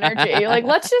that energy. You're like,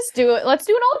 let's just do it. Let's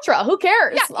do an ultra. Who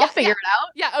cares? I'll figure it out.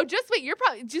 Yeah. Oh, just wait. You're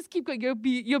probably just keep going.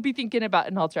 You'll be thinking about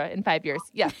an ultra in 5 years.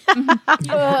 Yeah.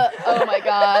 Oh my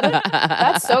God.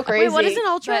 That's so crazy. Wait, what is an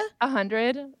ultra?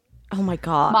 100. Oh my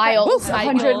God. Miles, Woo.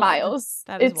 100 miles.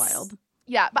 That is wild.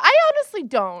 Yeah, but I honestly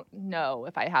don't know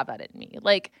if I have that in me.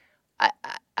 Like,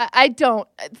 I don't.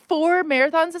 4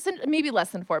 marathons, maybe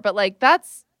less than 4, but like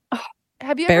that's.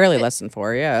 Have you Barely ever less than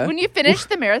 4. Yeah. when you finish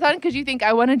the marathon? Because you think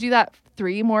I want to do that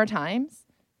 3 more times?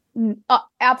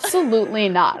 Absolutely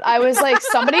not. I was like,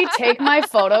 somebody take my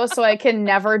photo so I can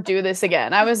never do this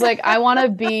again. I was like, I want to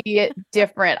be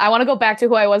different. I want to go back to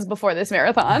who I was before this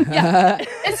marathon. Yeah.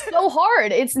 It's so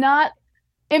hard.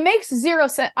 It makes zero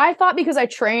sense. I thought because I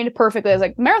trained perfectly, I was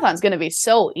like, marathon's going to be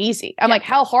so easy. I'm like,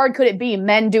 how hard could it be?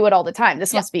 Men do it all the time.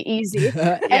 This must be easy.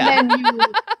 And then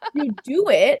you do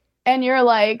it and you're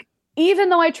like, even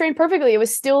though I trained perfectly, it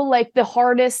was still like the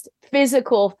hardest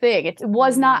physical thing. It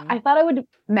was not, I thought I would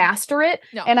master it.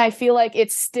 No. And I feel like it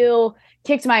still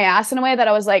kicked my ass in a way that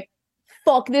I was like,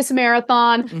 fuck this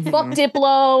marathon, fuck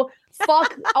Diplo,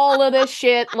 fuck all of this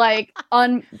shit. Like,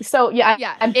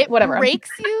 it whatever. breaks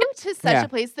you to such a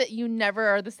place that you never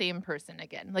are the same person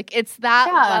again. Like, it's that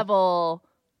level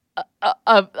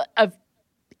of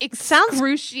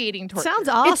excruciating torture. Sounds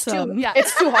awesome.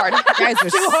 It's too hard. You guys are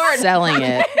too hard. selling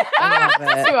it. I love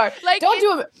It's it. too hard. Like, Don't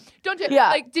do it. Don't do it. Yeah.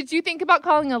 Like, did you think about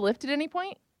calling a Lyft at any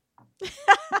point?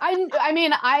 I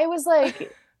mean, I was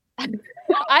like,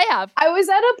 I have. I was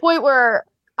at a point where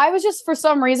I was just, for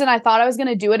some reason, I thought I was going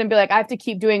to do it and be like, I have to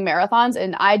keep doing marathons.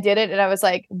 And I did it. And I was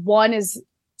like, one is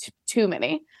too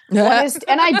many. And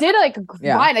I did like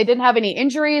grind. I didn't have any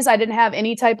injuries. I didn't have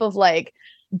any type of like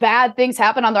bad things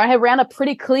happen on there. I had ran a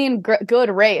pretty clean,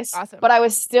 good race. Awesome. But I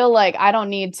was still like, I don't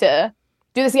need to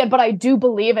do this again. But I do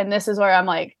believe, and this is where I'm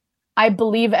like, I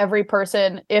believe every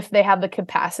person, if they have the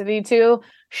capacity to,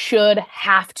 should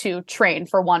have to train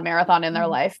for one marathon in their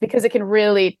life, because it can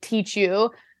really teach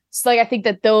you. So like, I think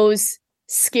that those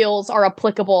skills are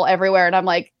applicable everywhere. And I'm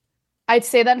like, I'd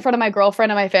say that in front of my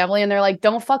girlfriend and my family, and they're like,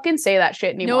 don't fucking say that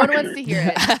shit anymore. No one wants to hear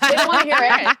it. They don't want to hear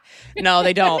it. No,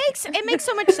 they don't. It makes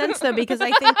so much sense though, because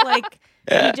I think like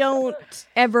you don't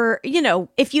ever,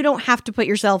 if you don't have to put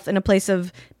yourself in a place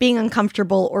of being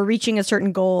uncomfortable or reaching a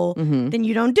certain goal, then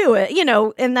you don't do it,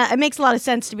 and that it makes a lot of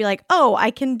sense to be like, oh,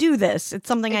 I can do this. It's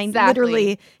something I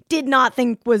literally did not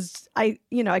think was I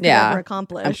could ever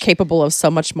accomplish. I'm capable of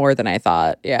so much more than I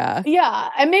thought. Yeah. Yeah.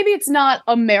 And maybe it's not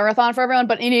a marathon for everyone,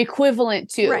 but an equivalent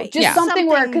to. Right. Just something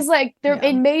where, because like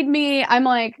it made me, I'm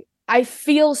like, I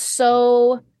feel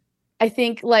so, I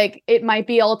think like it might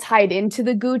be all tied into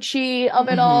the Gucci of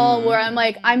it all, where I'm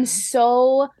like, I'm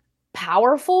so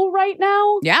powerful right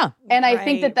now. Yeah. And I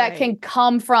think that can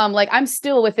come from like, I'm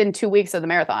still within 2 weeks of the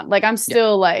marathon. Like I'm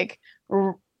still like,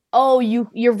 oh,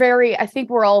 you're very, I think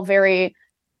we're all very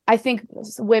I think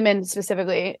women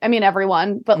specifically, I mean,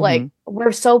 everyone, but like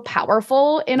we're so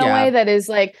powerful in a way that is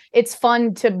like, it's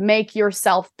fun to make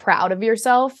yourself proud of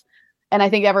yourself. And I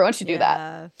think everyone should do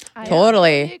that. I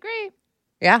Totally agree.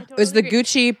 Yeah. totally Was the agree.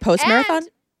 Gucci post-marathon? And-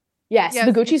 Yes, Yes.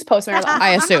 the Gucci's post marathon.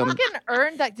 I assume. You can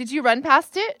earn that. Did you run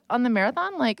past it on the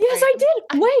marathon? Like, Yes, I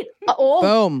did. Wait.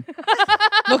 Boom.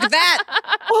 Look at that.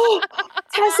 Oh,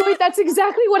 Tess, wait, that's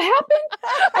exactly what happened.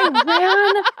 I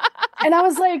ran and I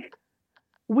was like,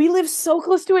 we live so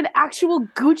close to an actual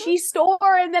Gucci store.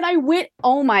 And then I went,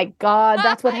 oh my God,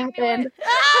 that's what I knew happened.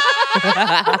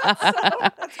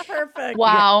 That's perfect.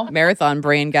 Wow. Marathon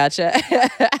brain gotcha.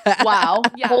 Wow.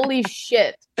 Yeah. Holy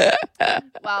shit.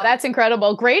 Wow. That's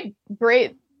incredible. Great.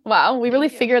 Wow. We really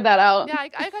you. figured that out. Yeah,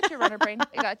 I got your runner brain.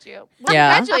 I got you. Well,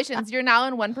 Yeah. Congratulations. You're now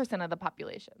in 1% of the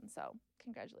population. So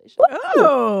congratulations.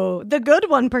 Oh, the good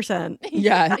 1%.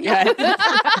 Yeah.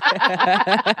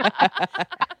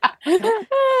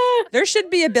 There should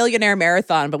be a billionaire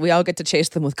marathon, but we all get to chase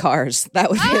them with cars. That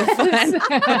would be fun.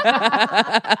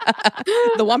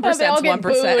 The 1%'s They all get 1%.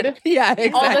 booed. Yeah,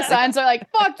 exactly. All the signs are like,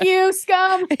 fuck you,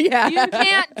 scum. Yeah. You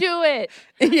can't do it.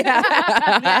 Yeah.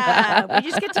 Yeah, we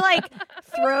just get to like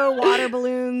throw water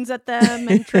balloons at them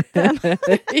and trip them.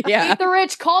 Yeah. Eat the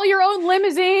rich, call your own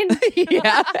limousine.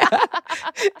 Yeah.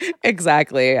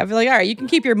 Exactly. I feel like, all right, you can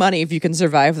keep your money if you can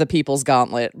survive the people's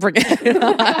gauntlet. Bring it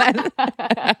on.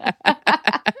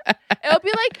 It would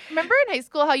be like, remember in high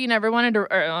school how you never wanted to,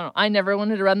 or I never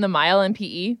wanted to run the mile in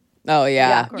PE? Oh,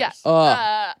 yeah. Yeah.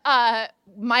 Oh.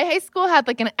 My high school had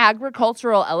like an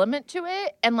agricultural element to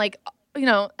it. And like, you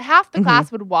know, half the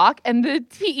class would walk and the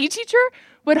PE teacher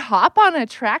would hop on a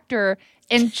tractor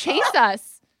and chase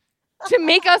us to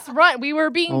make us run. We were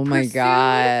being Oh, my pursued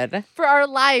God. for our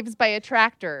lives by a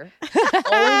tractor.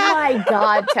 Oh my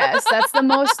God, Tess. That's the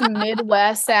most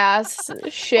Midwest ass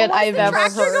shit I've ever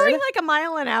Tractor heard. going like a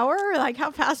mile an hour? Like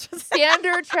how fast was that?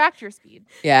 Standard tractor speed,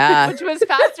 Yeah. which was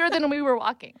faster than we were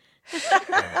walking.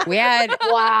 We had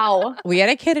Wow.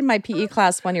 a kid in my PE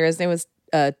class one year. His name was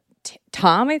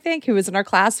Tom, I think, who was in our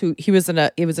class. He was in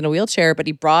a wheelchair, but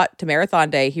he brought to marathon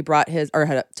day. He brought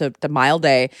to the mile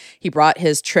day. He brought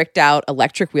his tricked out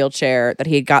electric wheelchair that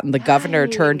he had gotten the governor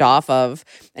turned off of,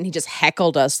 and he just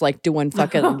heckled us like doing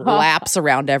fucking laps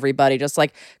around everybody, just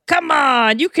like, "Come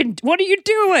on, you can! What are you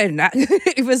doing?"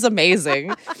 It was amazing.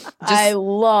 Just I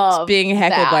love being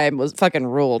heckled that. by him was fucking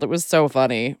ruled. It was so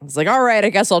funny. I was like, all right, I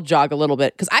guess I'll jog a little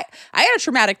bit. Because I had a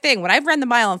traumatic thing. When I ran the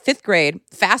mile in 5th grade,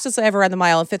 fastest I ever ran the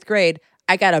mile in 5th grade,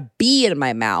 I got a bee in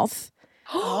my mouth.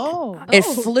 Oh. It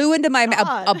flew into my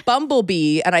mouth, a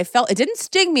bumblebee, and it didn't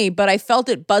sting me, but I felt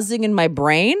it buzzing in my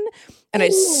brain. And I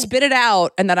spit it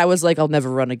out, and then I was like, I'll never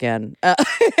run again.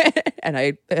 And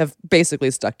I have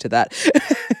basically stuck to that.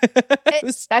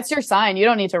 That's your sign. You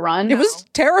don't need to run. It was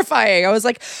terrifying. I was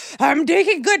like, I'm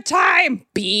taking good time.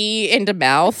 Bee into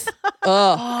mouth.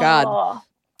 Oh, God. Oh.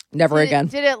 Never again.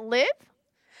 Did it live?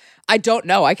 I don't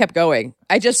know. I kept going.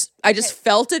 I just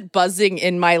felt it buzzing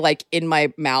in my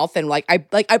mouth, and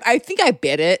I think I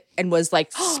bit it and was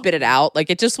like spit it out. Like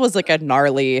it just was like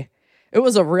it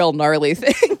was a real gnarly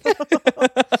thing.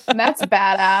 That's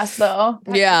badass, though.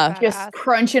 Yeah. Just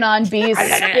crunching on bees,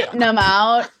 spitting them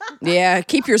out. Yeah.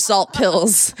 Keep your salt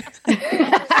pills.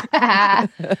 Protein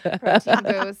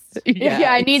boost.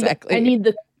 Yeah, I need exactly. I need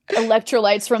the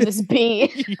electrolytes from this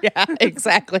bee. Yeah,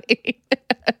 exactly.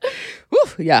 Whew,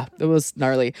 yeah, it was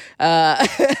gnarly.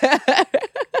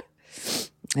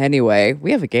 Anyway,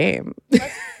 we have a game.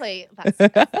 Let's play. Let's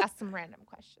ask some random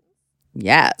questions.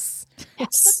 Yes.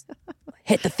 Yes.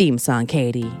 Hit the theme song,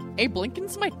 Katie. Abe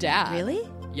Lincoln's my dad. Really?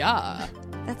 Yeah.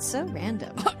 That's so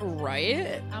random.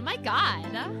 Right? Oh my God.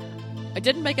 I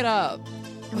didn't make it up.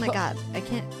 Oh my God. I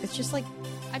can't. It's just like,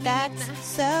 That's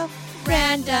so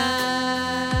random.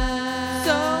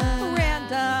 So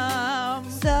random.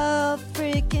 So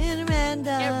freaking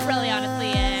random. It really honestly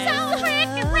is. So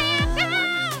freaking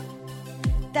random.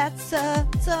 That's so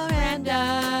random.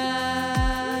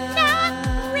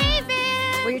 Not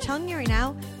reason. What you're telling me right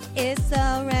now is so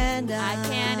random. I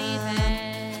can't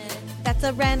even. That's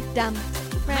a random.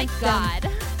 My God.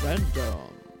 Random.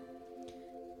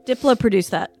 Diplo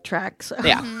produced that track. So.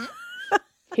 Yeah.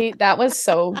 That was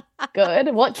so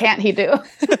good. What can't he do?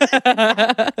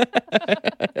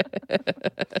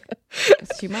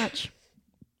 It's too much.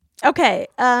 Okay.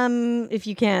 If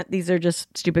you can't, these are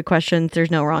just stupid questions.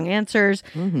 There's no wrong answers.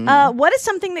 Mm-hmm. What is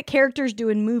something that characters do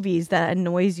in movies that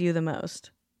annoys you the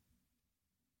most?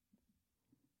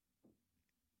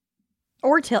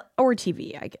 Or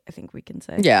TV, I think we can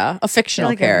say. Yeah, a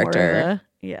fictional I feel like I'm more of character.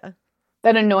 yeah.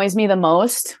 That annoys me the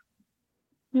most.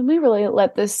 Let me really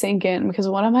let this sink in because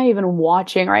what am I even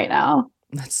watching right now?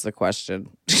 That's the question.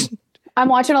 I'm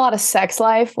watching a lot of Sex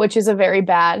Life, which is a very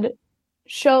bad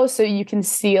show, so you can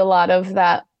see a lot of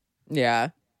that Yeah.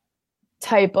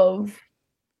 type of.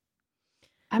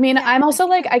 I mean, I'm also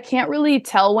like, I can't really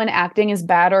tell when acting is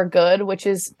bad or good, which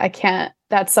is, I can't,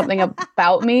 that's something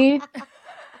about me.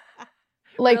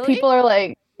 Like, Really? people are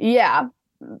like, yeah,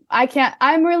 I can't,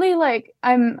 I'm really like,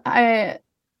 I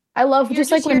love You're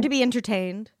just like here when, to be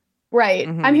entertained. right.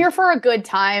 Mhm. I'm here for a good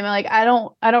time. Like, I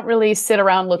don't really sit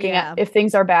around looking Yeah. at if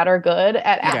things are bad or good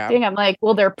at Yeah. acting. I'm like,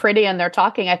 well, they're pretty and they're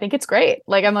talking. I think it's great.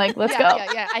 Like, I'm like, let's go.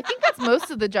 Yeah. I think that's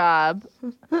most of the job.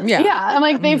 Yeah. Yeah, I'm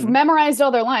like, they've Mhm. memorized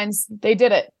all their lines. They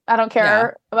did it. I don't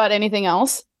care about anything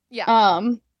else. Yeah.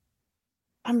 I'm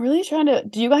really trying to.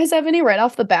 Do you guys have any right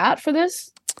off the bat for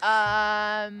this?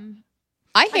 I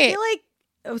I hate. feel like.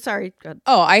 Oh, sorry. Go ahead.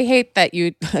 Oh, I hate that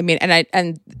you. I mean,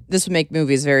 and this would make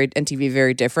movies and TV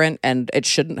very different, and it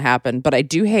shouldn't happen. But I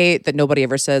do hate that nobody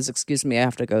ever says, "Excuse me, I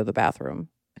have to go to the bathroom."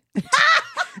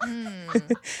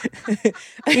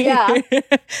 Yeah.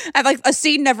 And like a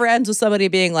scene never ends with somebody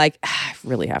being like, "I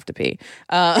really have to pee."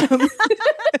 That's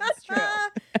true.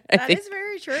 That think- is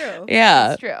very true. Yeah,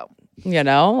 That's true. you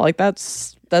know, like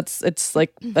that's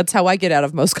how I get out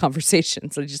of most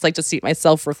conversations. I just like to see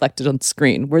myself reflected on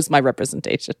screen. Where's my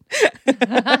representation?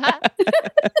 I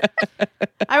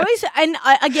always, and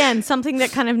again, something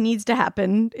that kind of needs to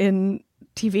happen in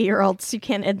TV or else you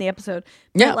can't end the episode.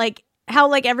 But Yeah. like how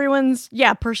like everyone's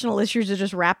personal issues are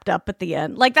just wrapped up at the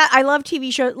end. Like that, I love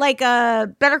TV shows like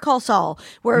Better Call Saul,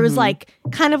 where it was like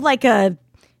kind of like a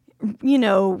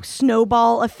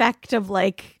snowball effect of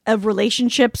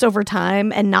relationships over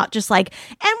time, and not just like,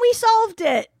 and we solved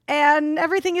it and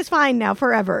everything is fine now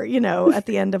forever. At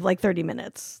the end of like 30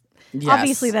 minutes. Yes.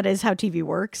 Obviously, that is how TV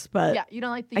works, but Yeah, you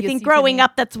don't like the. I think growing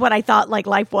up, that's what I thought like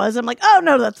life was. I'm like, oh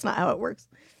no, that's not how it works.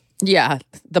 Yeah,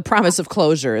 the promise of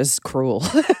closure is cruel.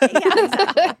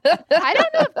 I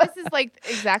don't know if this is like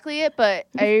exactly it, but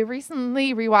I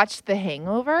recently rewatched The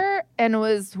Hangover and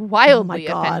was wildly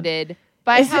God. offended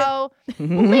by how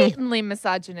blatantly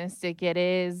misogynistic it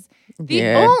is. The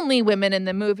Yeah. only women in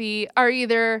the movie are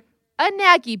either a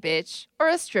naggy bitch or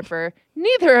a stripper,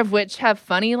 neither of which have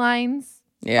funny lines.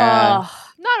 Yeah.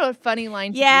 Not a funny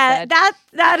line to be Yeah, said.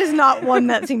 that is not one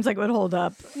that seems like would hold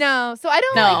up. No, so I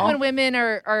don't No. like when women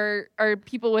are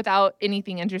people without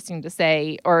anything interesting to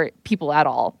say or people at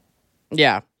all.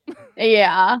 Yeah.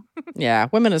 Yeah. Yeah.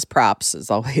 Women as props is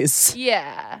always.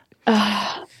 Yeah.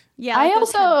 Yeah, I like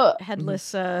those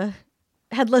also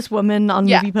headless woman on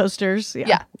Yeah. movie posters.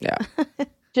 Yeah. Yeah.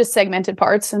 just segmented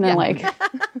parts, and then Yeah. like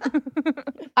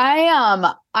I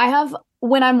have,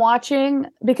 when I'm watching,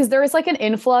 because there is like an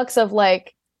influx of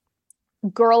like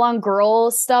girl on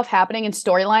girl stuff happening in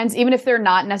storylines, even if they're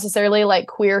not necessarily like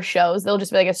queer shows. They'll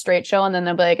just be like a straight show, and then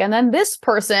they'll be like, and then this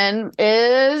person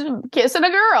is kissing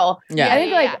a girl. Yeah. I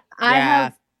think like Yeah. I Yeah.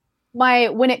 have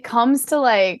when it comes to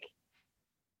like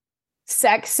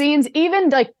sex scenes, even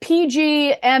like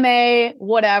PG, MA,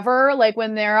 whatever, like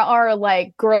when there are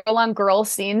like girl on girl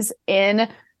scenes in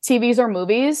TVs or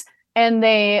movies, and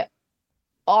they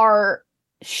are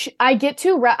I get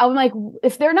to I'm like,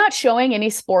 if they're not showing any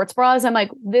sports bras, I'm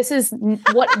like, this is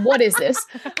what is this?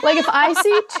 Like if I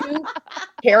see two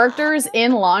characters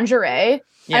in lingerie,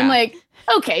 I'm like,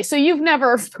 okay, so you've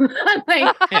never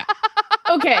like Yeah.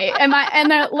 okay, and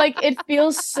they're like, it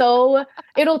feels so,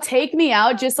 it'll take me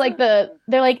out, just like they're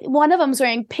like, one of them's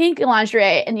wearing pink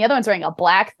lingerie and the other one's wearing a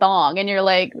black thong, and you're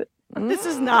like, This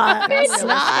is not. It's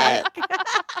not.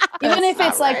 even if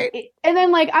it's like, and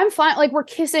then like, I'm fine, like we're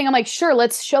kissing, I'm like, sure,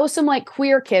 let's show some like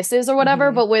queer kisses or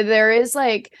whatever, but where there is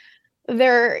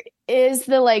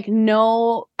the like,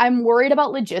 no, I'm worried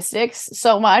about logistics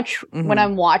so much when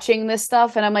I'm watching this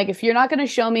stuff, and I'm like, if you're not going to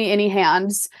show me any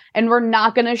hands, and we're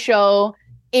not going to show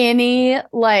any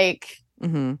like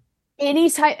any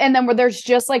type, and then where there's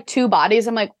just like two bodies,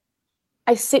 I'm like,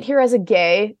 I sit here as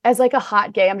like a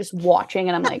hot gay, I'm just watching,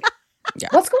 and I'm like,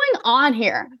 what's going on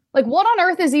here? Like, what on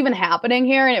earth is even happening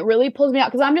here? And it really pulls me out,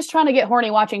 because I'm just trying to get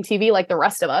horny watching TV like the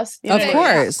rest of us. You know Of what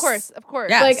I mean? course. Of course.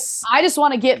 Yeah. Like, Yes. I just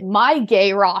want to get my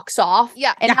gay rocks off.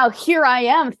 Yeah. And how here I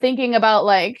am thinking about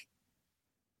like,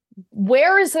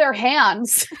 where is their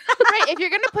hands? Right. If you're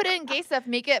going to put in gay stuff,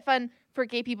 make it fun for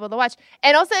gay people to watch.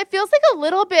 And also, it feels like a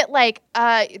little bit like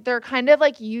they're kind of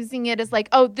like using it as like,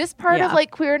 oh, this part of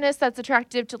like queerness that's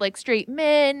attractive to like straight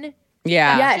men.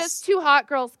 Yeah. Yes. It's just two hot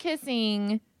girls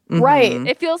kissing. Right.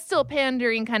 It feels still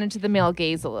pandering kind of to the male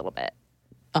gaze a little bit.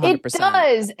 100%. It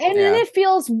does. And then it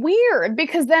feels weird,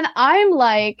 because then I'm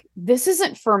like, this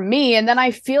isn't for me. And then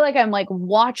I feel like I'm like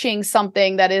watching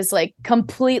something that is like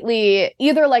completely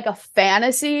either like a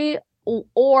fantasy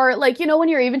or like, you know, when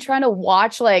you're even trying to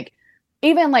watch like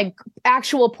even like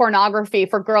actual pornography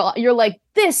for girl, you're like,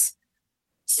 this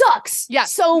sucks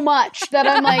so much that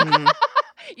I'm like,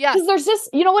 because there's just,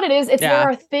 you know what it is? It's there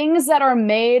are things that are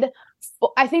made.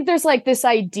 I think there's like this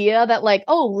idea that like,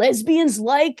 oh, lesbians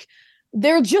like,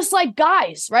 they're just like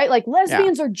guys, right? Like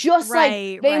lesbians are just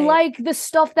like, they like the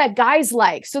stuff that guys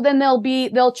like. So then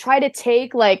they'll try to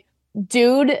take like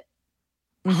dude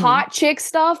hot chick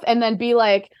stuff and then be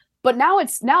like, but now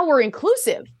we're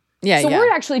inclusive. So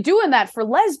we're actually doing that for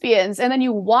lesbians. And then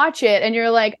you watch it and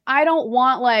you're like, I don't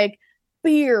want like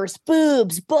beers,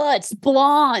 boobs, butts,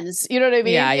 blondes. You know what I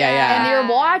mean? Yeah. And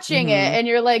you're watching it and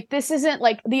you're like, this isn't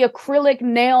like the acrylic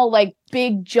nail, like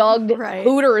big jugged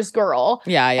Hooters girl.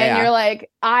 And you're like,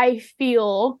 I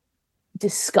feel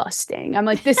disgusting. I'm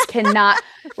like, this cannot,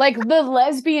 like the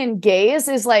lesbian gaze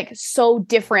is like so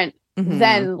different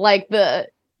than like the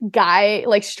guy,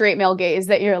 like straight male gaze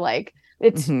that you're like,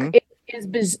 it's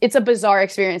a bizarre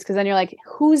experience because then you're like,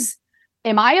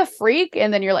 am I a freak?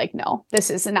 And then you're like, no,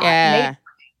 this is not. Yeah.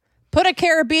 Put a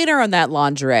carabiner on that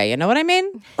lingerie. You know what I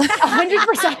mean?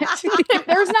 100%. If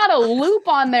there's not a loop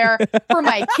on there for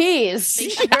my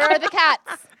keys. Where are the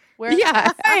cats? Where is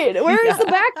the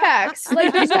backpacks?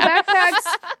 Like there's the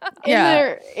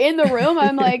backpacks in the room.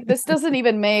 I'm like, this doesn't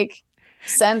even make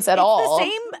sense at all.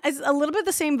 A little bit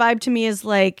the same vibe to me as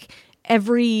like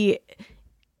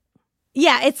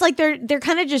it's like they're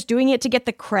kind of just doing it to get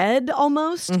the cred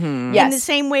almost. In the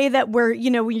same way that when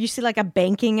you see like a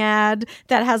banking ad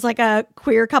that has like a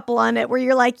queer couple on it where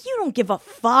you're like, you don't give a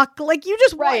fuck. Like you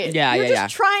just you're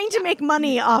just trying to make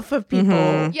money off of people.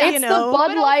 It's the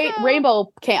Bud Light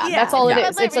rainbow can. That's all it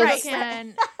is. It's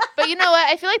can. But you know what?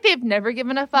 I feel like they've never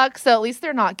given a fuck, so at least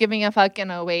they're not giving a fuck in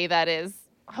a way that is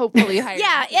hopefully higher.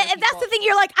 That's the thing.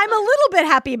 You're like, I'm a little bit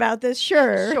happy about this.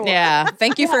 Sure. Yeah.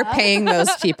 Thank you for paying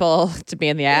those people to be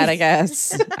in the ad, I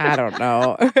guess. I don't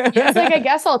know. It's like, I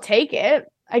guess I'll take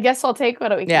it. I guess I'll take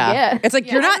what we can get. It's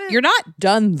like, you're not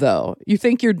done though. You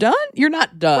think you're done? You're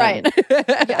not done. Right.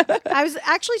 I was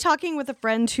actually talking with a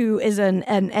friend who is an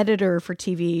editor for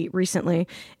TV recently.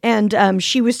 And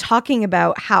she was talking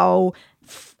about how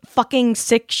fucking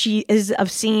sick she is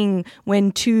of seeing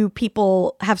when two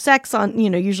people have sex on,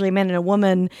 usually a man and a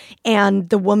woman, and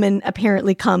the woman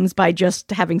apparently comes by just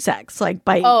having sex, like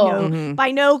by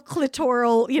no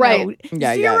clitoral,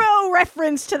 zero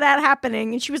reference to that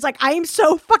happening. And she was like, I am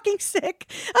so fucking sick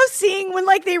of seeing when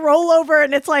like they roll over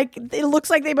and it's like, it looks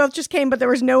like they both just came, but there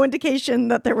was no indication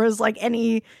that there was like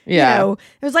any, it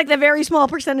was like the very small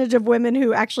percentage of women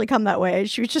who actually come that way.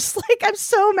 She was just like, I'm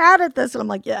so mad at this. And I'm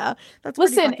like, that's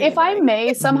listen, if I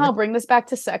may somehow bring this back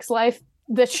to Sex Life,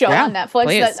 the show on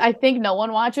Netflix that I think no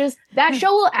one watches, that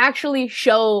show will actually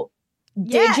show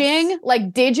didging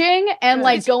and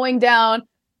like going down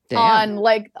on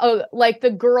like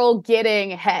the girl getting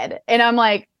head. And I'm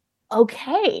like,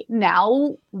 okay,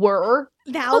 now we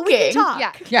can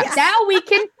talk. Now we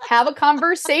can have a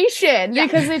conversation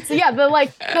because it's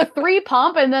the 3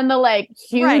 pump and then the like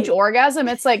huge orgasm.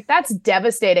 It's like, that's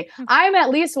devastating. I'm at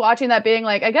least watching that being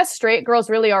like, I guess straight girls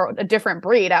really are a different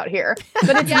breed out here,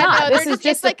 but it's not. This is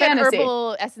just like an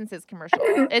Herbal Essences commercial.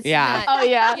 It's not, oh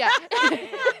yeah.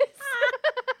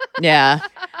 Yeah.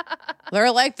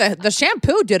 They're like, the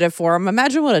shampoo did it for them.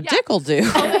 Imagine what a dick will do.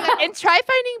 Oh my God. And try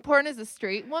finding porn as a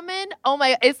straight woman. Oh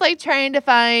my, it's like trying to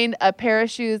find a pair of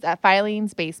shoes at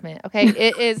Filene's basement. Okay.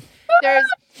 It is, there's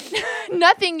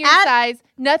nothing your size,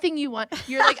 nothing you want.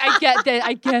 You're like, I get that.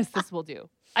 I guess this will do.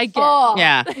 I get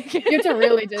yeah. You have to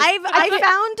really just. I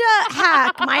found a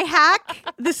hack. My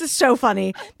hack, this is so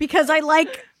funny because I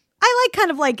like kind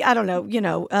of like, I don't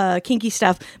know, kinky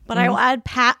stuff, but I'll add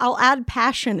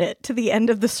passionate to the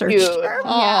end of the search term.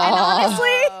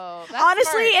 And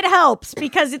honestly, it helps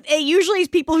because it usually is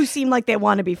people who seem like they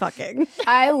want to be fucking.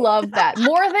 I love that.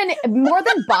 More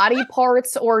than body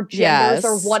parts or genders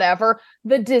or whatever,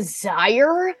 the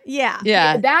desire.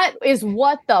 Yeah. That is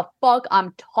what the fuck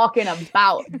I'm talking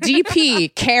about.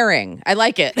 DP, caring. I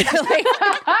like it.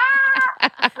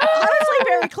 Honestly,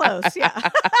 very close. Yeah.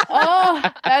 Oh,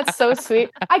 that's so sweet.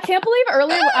 I can't believe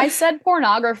earlier I said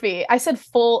pornography. I said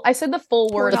the full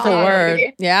word. The full word.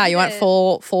 Yeah, you want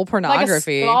full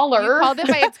pornography. Like a scholar. You called it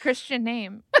by its Christian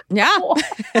name. Yeah.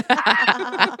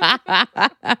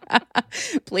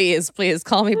 Please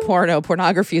call me porno.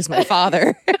 Pornography is my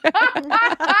father.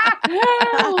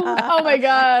 Oh my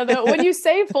God. When you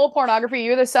say full pornography,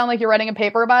 you either sound like you're writing a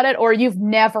paper about it or you've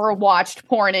never watched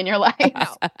porn in your life.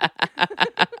 Oh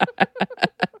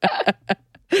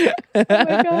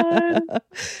my God.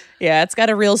 Yeah, it's got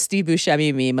a real Steve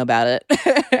Buscemi meme about it.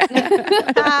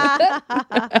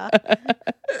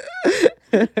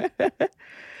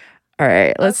 All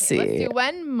right, let's see. Let's do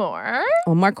one more.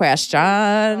 One more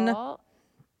question.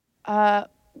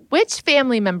 Which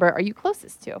family member are you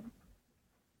closest to?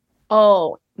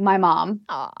 Oh, my mom.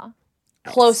 Aw.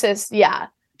 Closest, yeah.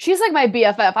 She's like my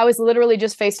BFF. I was literally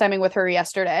just FaceTiming with her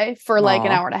yesterday for like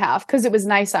an hour and a half because it was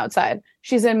nice outside.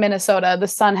 She's in Minnesota. The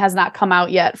sun has not come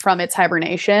out yet from its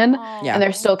hibernation. Yeah. And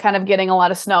they're still kind of getting a lot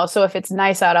of snow. So if it's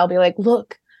nice out, I'll be like,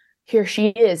 look, here she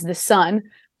is, the sun.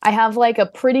 I have like a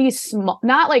pretty small,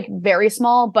 not like very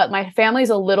small, but my family's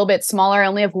a little bit smaller. I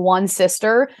only have one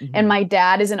sister and my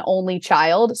dad is an only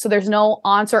child. So there's no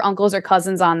aunts or uncles or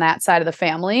cousins on that side of the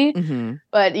family.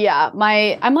 But yeah,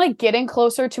 I'm like getting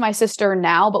closer to my sister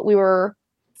now, but we were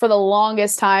for the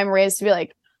longest time raised to be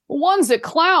like, one's a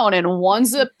clown and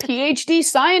one's a PhD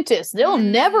scientist. They'll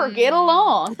never get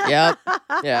along. Yep.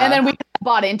 Yeah. And then we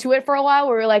bought into it for a while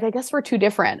where we were like, I guess we're too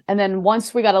different. And then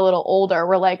once we got a little older,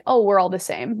 we're like, oh, we're all the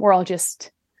same. We're all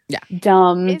just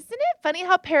dumb. Isn't it funny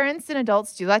how parents and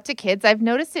adults do that to kids? I've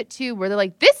noticed it too, where they're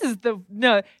like, this is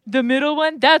the middle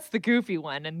one, that's the goofy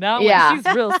one. And that one, she's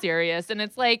real serious. And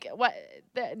it's like, what?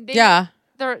 They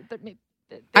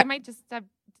might just have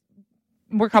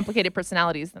more complicated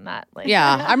personalities than that. Like.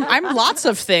 Yeah, I'm lots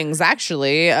of things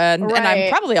actually, and I'm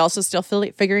probably also still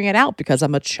figuring it out because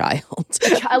I'm a child.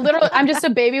 Literally, I'm just a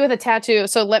baby with a tattoo.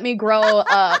 So let me grow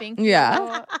up. Thank you.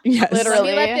 Yeah, yes. Let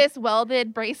Literally. me let this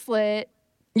welded bracelet.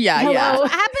 Yeah.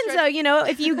 What happens though,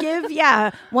 if you give,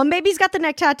 one baby's got the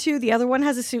neck tattoo, the other one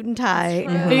has a suit and tie.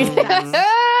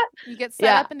 You get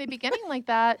set up in the beginning like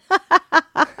that.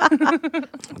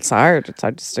 It's hard. It's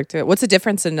hard to stick to it. What's the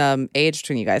difference in age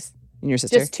between you guys and your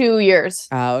sister? Just 2 years.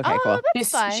 Oh, okay, cool. That's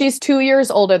fine. She's 2 years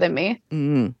older than me.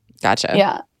 Gotcha.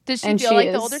 Yeah. Does she feel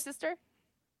like the older sister?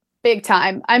 Big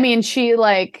time. I mean, she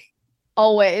like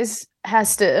always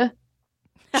has to.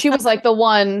 She was like the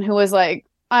one who was like,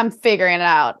 I'm figuring it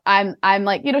out. I'm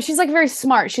like, she's like very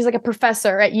smart. She's like a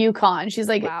professor at UConn. She's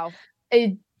like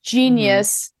a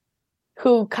genius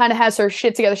who kind of has her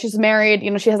shit together. She's married,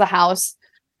 she has a house.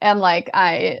 And like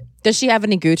does she have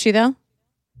any Gucci though?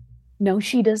 No,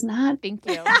 she does not. Thank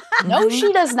you. No,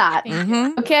 she does not.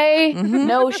 Okay?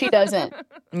 No, she doesn't.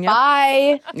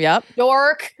 Bye. Yep.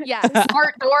 Dork. Yeah.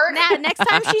 Smart dork. Next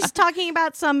time she's talking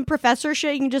about some professor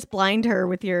shit, you can just blind her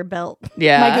with your belt.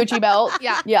 Yeah. My Gucci belt.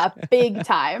 Yeah. Yeah, big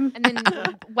time. And then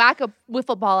whack a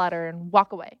wiffle ball at her and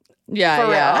walk away.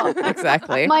 Yeah,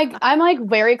 exactly. I'm like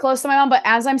very close to my mom, but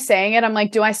as I'm saying it, I'm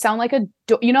like, do I sound like a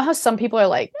you know how some people are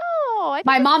like, No,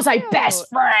 my mom's my best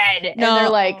friend. And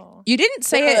they're like, you didn't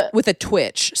say it with a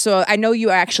twitch, so I know you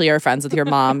actually are friends with your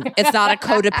mom. It's not a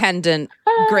codependent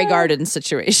Grey Garden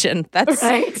situation. That's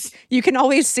right. You can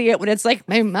always see it when it's like,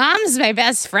 my mom's my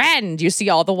best friend. You see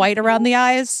all the white around the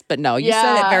eyes, but no, you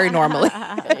said it very normally.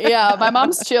 Yeah, my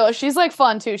mom's chill. She's like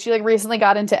fun too. She like recently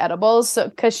got into edibles, so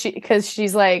because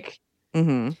she's like.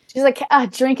 She's like,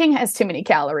 drinking has too many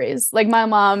calories. Like my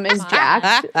mom is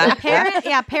jacked.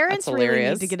 Parents really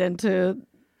need to get into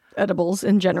edibles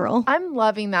in general. I'm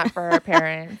loving that for our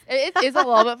parents. It is a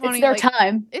little bit funny. It's their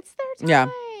time. It's their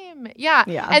time. Yeah.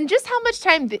 And just how much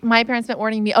time my parents spent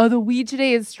warning me, the weed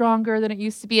today is stronger than it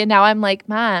used to be. And now I'm like,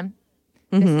 Mom,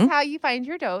 this is how you find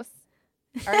your dose.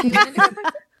 Are you an indica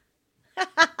person?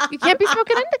 You can't be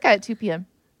smoking indica at 2 p.m.,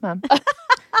 Mom.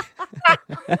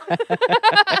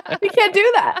 We can't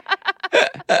do that.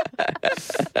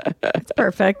 It's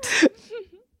perfect.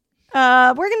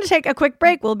 We're going to take a quick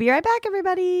break. We'll be right back,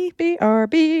 everybody.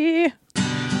 BRB.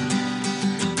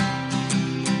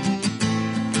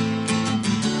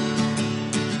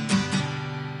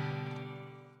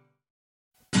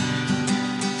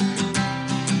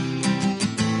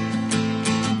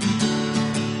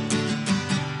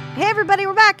 Hey, everybody.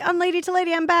 We're back on Lady to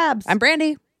Lady. I'm Babs. I'm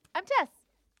Brandy. I'm Jess.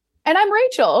 And I'm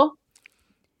Rachel.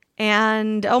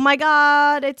 And oh my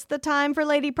God, it's the time for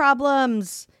lady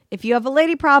problems. If you have a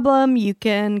lady problem, you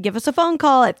can give us a phone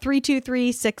call at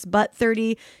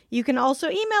 323-6-BUT-30. You can also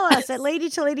email us at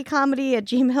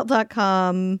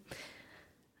ladytoladycomedy@gmail.com.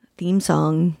 Theme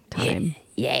song time.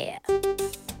 Yeah.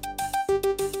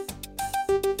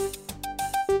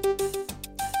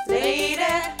 Lady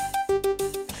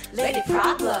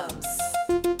problems.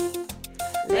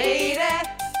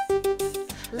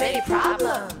 Lady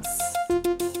problems.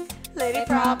 Lady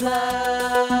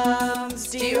problems.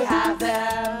 Do you have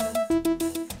them?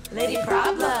 Lady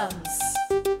problems.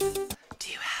 Do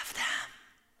you have them?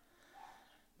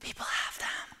 People have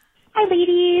them. Hi,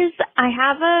 ladies. I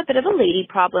have a bit of a lady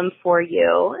problem for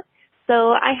you.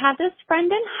 So I had this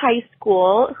friend in high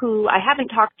school who I haven't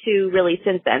talked to really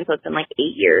since then, so it's been like 8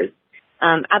 years.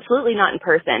 Absolutely not in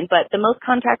person, but the most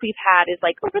contact we've had is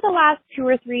like over the last 2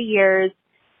 or 3 years.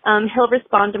 he'll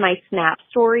respond to my Snap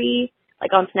story,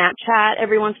 like on Snapchat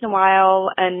every once in a while,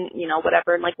 and, you know,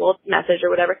 whatever, and like we'll message or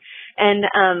whatever. And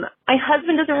my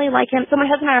husband doesn't really like him. So my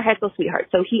husband and I are high school sweethearts,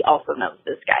 so he also knows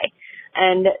this guy.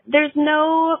 And there's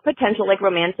no potential like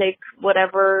romantic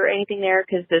whatever anything there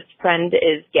because this friend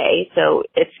is gay, so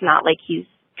it's not like he's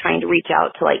trying to reach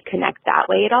out to like connect that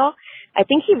way at all. I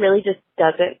think he really just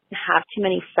doesn't have too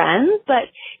many friends,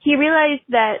 but he realized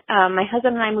that my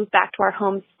husband and I moved back to our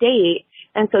home state,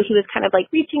 and so he was kind of like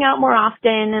reaching out more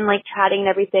often and like chatting and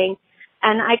everything.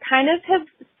 And I kind of have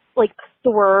like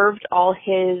swerved all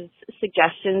his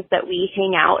suggestions that we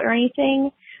hang out or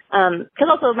anything. Cause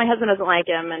also my husband doesn't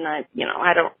like him and I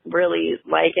don't really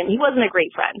like him. He wasn't a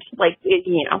great friend,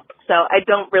 so I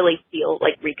don't really feel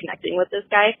like reconnecting with this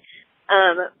guy.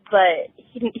 But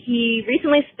he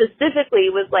recently specifically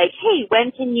was like, hey,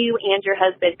 when can you and your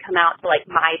husband come out to like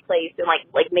my place and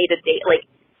like made a date, like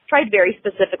tried very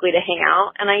specifically to hang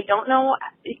out. And I don't know,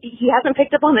 he hasn't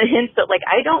picked up on the hints that like,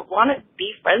 I don't want to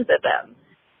be friends with him.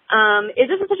 Is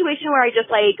this a situation where I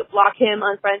just like block him,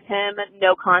 unfriend him,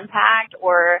 no contact,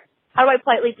 or how do I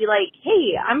politely be like,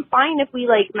 hey, I'm fine if we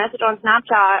like message on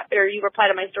Snapchat or you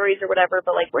reply to my stories or whatever,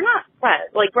 but like we're not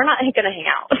friends, like we're not gonna hang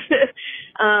out.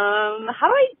 How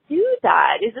do I do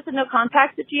that? Is this a no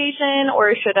contact situation,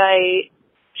 or should I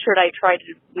try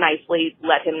to nicely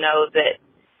let him know that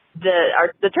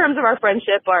the terms of our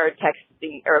friendship are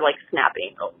texting or like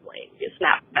snapping only,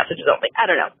 snap messages only? I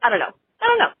don't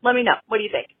know. Let me know. What do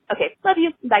you think? Okay. Love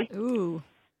you. Bye. Ooh.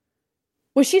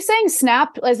 Was she saying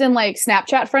Snap as in like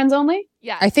Snapchat friends only?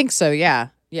 Yeah. I think so. Yeah.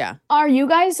 Yeah. Are you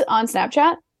guys on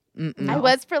Snapchat? I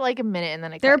was for like a minute and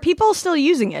then There are people still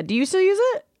using it. Do you still use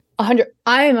it? 100.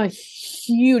 I am a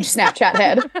huge Snapchat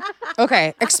head.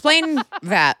 Okay. Explain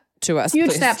that to us, Huge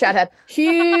please. Snapchat head.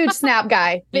 Huge Snap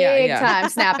guy. Big time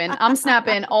snapping. I'm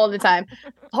snapping all the time.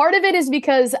 Part of it is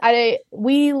because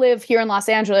we live here in Los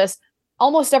Angeles.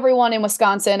 Almost everyone in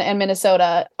Wisconsin and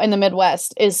Minnesota in the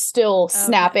Midwest is still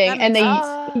snapping, and they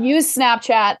use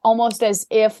Snapchat almost as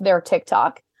if they're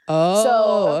TikTok. Oh,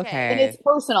 so, okay. And it's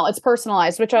personal. It's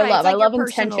personalized, which I love. Like I love your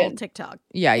intention. TikTok.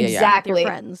 Yeah. Exactly.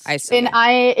 Friends. I see. And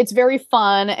it's very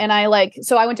fun. And I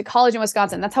went to college in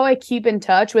Wisconsin. That's how I keep in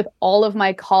touch with all of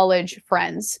my college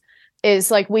friends, is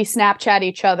like we Snapchat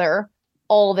each other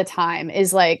all the time,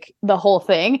 is like the whole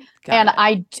thing. Got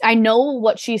it. I know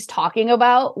what she's talking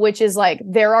about, which is like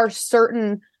there are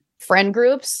certain friend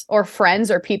groups or friends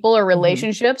or people or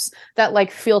relationships that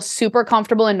like feel super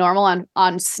comfortable and normal on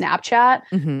Snapchat.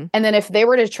 Mm-hmm. And then if they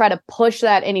were to try to push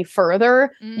that any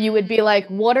further, you would be like,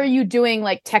 what are you doing?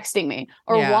 Like texting me,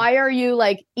 or why are you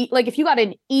like, like if you got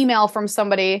an email from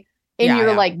somebody in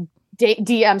your like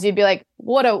DMs, you'd be like,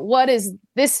 what is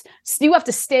this? You have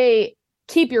to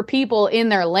keep your people in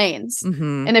their lanes.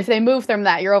 Mm-hmm. And if they move from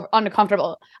that, you're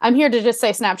uncomfortable. I'm here to just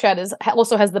say Snapchat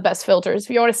also has the best filters.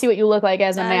 If you want to see what you look like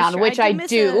as a man, which I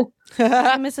do.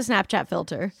 I miss a Snapchat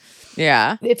filter.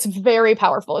 Yeah. It's very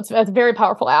powerful. It's a very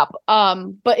powerful app.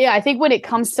 But yeah, I think when it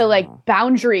comes to like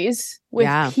boundaries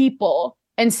with people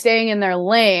and staying in their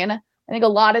lane, I think a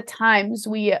lot of times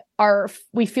we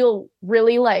feel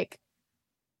really like,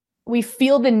 we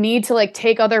feel the need to like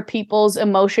take other people's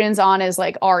emotions on as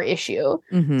like our issue.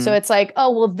 Mm-hmm. So it's like,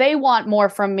 oh, well, they want more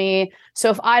from me.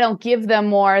 So if I don't give them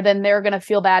more, then they're going to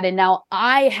feel bad. And now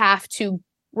I have to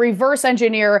reverse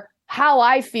engineer how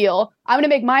I feel. I'm going to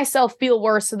make myself feel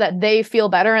worse so that they feel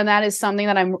better. And that is something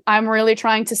that I'm really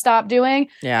trying to stop doing.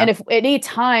 Yeah. And if at any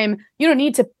time you don't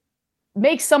need to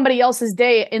make somebody else's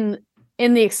day in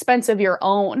the expense of your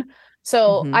own.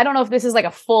 So I don't know if this is like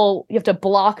you have to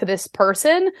block this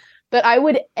person, but I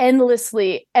would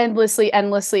endlessly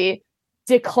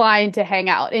decline to hang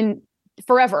out in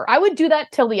forever. I would do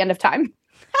that till the end of time.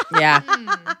 Yeah.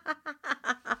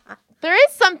 There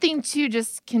is something to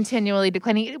just continually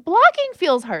declining. Blocking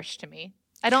feels harsh to me.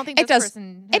 I don't think It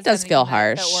does feel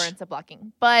harsh. That warrants a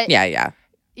blocking. But Yeah,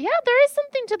 there is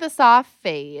something to the soft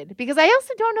fade, because I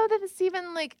also don't know that it's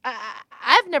even like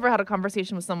I've never had a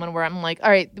conversation with someone where I'm like, all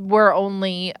right, we're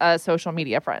only social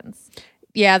media friends.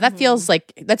 Yeah, that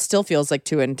still feels like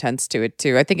too intense to it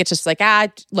too. I think it's just like,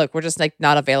 look, we're just like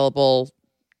not available.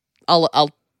 I'll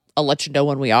let you know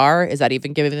when we are. Is that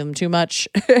even giving them too much?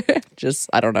 Just,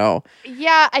 I don't know.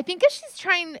 Yeah, I think if she's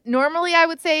trying, normally I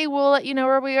would say we'll let you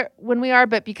know when we are,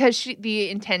 but because the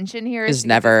intention here is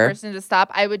never this person to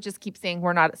stop, I would just keep saying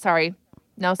we're not sorry.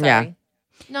 No, sorry. Yeah.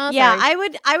 No, Yeah,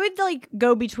 sorry. I would like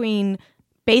go between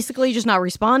basically just not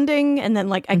responding and then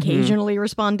like occasionally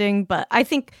responding, but I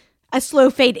think a slow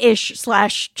fade-ish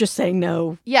 / just saying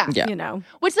no. Yeah. You know,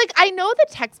 Which, like, I know the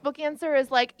textbook answer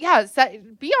is like, yeah,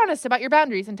 be honest about your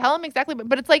boundaries and tell them exactly.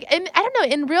 But it's like, and I don't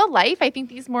know, in real life, I think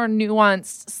these more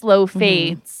nuanced, slow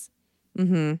fades are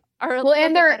a little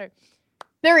bit better.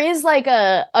 There is like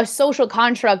a social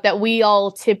construct that we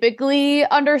all typically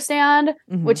understand,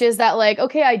 which is that like,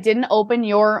 okay, I didn't open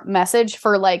your message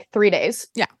for like 3 days.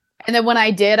 Yeah. And then when I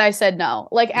did, I said no.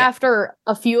 Like after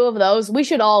a few of those, we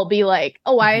should all be like,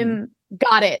 oh,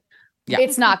 got it. Yeah.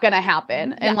 It's not going to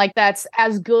happen. And like, that's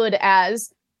as good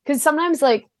as, because sometimes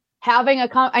like having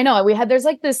I know there's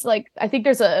like this, like, I think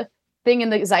there's a thing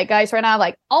in the zeitgeist right now,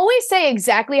 like always say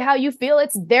exactly how you feel.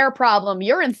 It's their problem.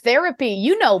 You're in therapy.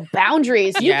 You know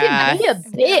boundaries. You can be a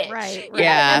bitch. Right.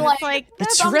 Yeah. And like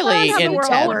It's really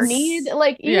intense.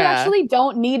 You actually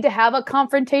don't need to have a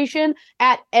confrontation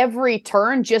at every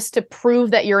turn just to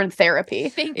prove that you're in therapy.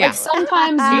 Thank Like you.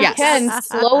 sometimes you can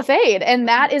slow fade, and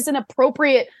that is an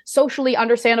appropriate, socially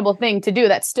understandable thing to do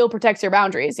that still protects your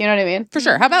boundaries. You know what I mean? For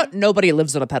sure. How about nobody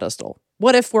lives on a pedestal?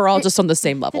 What if we're all just on the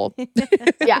same level?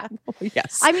 Yeah.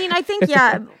 Yes. I mean, I think,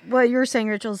 what you were saying,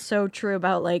 Rachel, is so true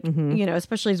about like, you know,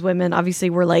 especially as women, obviously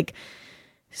we're like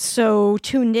so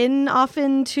tuned in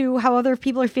often to how other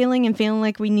people are feeling and feeling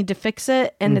like we need to fix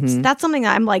it. And that's something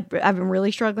that I've been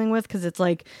really struggling with, because it's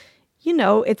like, you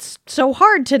know, it's so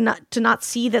hard to not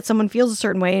see that someone feels a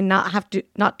certain way and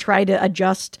not try to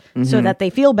adjust so that they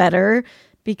feel better,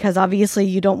 because obviously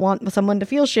you don't want someone to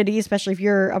feel shitty, especially if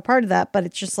you're a part of that. But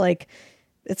it's just like,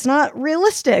 it's not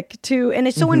realistic and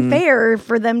it's so unfair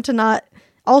for them to not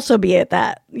also be at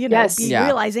that, you know,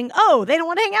 realizing, oh, they don't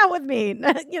want to hang out with me.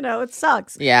 You know, it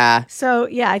sucks. Yeah. So,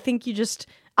 I think you just,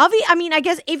 I mean, I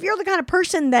guess if you're the kind of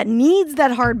person that needs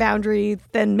that hard boundary,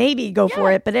 then maybe go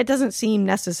for it. But it doesn't seem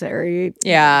necessary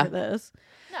for this.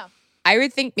 No. I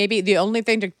would think maybe the only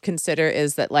thing to consider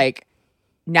is that, like,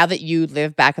 now that you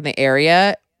live back in the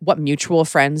area, what mutual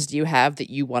friends do you have that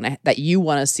you want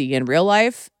to see in real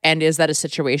life? And is that a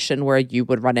situation where you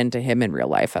would run into him in real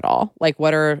life at all? Like,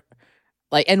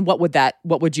 and what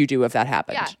would you do if that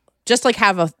happened? Yeah. Just like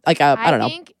have I don't know. I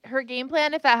think her game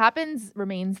plan, if that happens,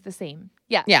 remains the same.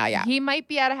 Yeah. Yeah. He might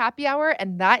be at a happy hour,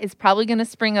 and that is probably going to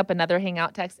spring up another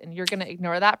hangout text, and you're going to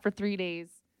ignore that for 3 days.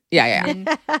 Yeah. And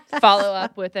follow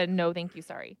up with a no, thank you,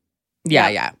 sorry. Yeah.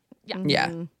 Yeah.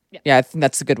 Yeah, I think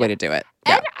that's a good way to do it.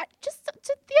 Yeah. And just to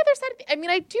the other side of I mean,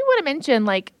 I do want to mention,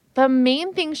 like, the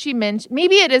main thing she mentioned,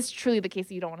 maybe it is truly the case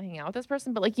that you don't want to hang out with this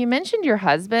person, but like you mentioned your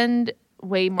husband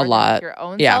way more than like, your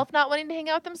own self not wanting to hang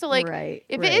out with them. So like,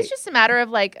 if it is just a matter of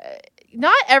like,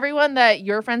 not everyone that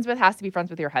you're friends with has to be friends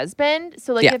with your husband.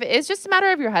 So like, if it is just a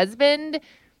matter of your husband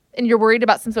and you're worried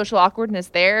about some social awkwardness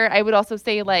there, I would also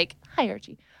say like, hi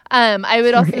Archie. I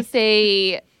would also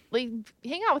say, like,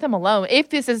 hang out with him alone. If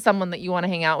this is someone that you want to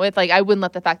hang out with, like, I wouldn't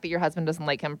let the fact that your husband doesn't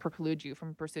like him preclude you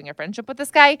from pursuing a friendship with this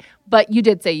guy. But you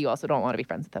did say you also don't want to be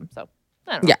friends with him. So,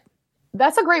 I don't know. Yeah.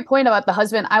 That's a great point about the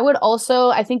husband.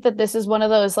 I think that this is one of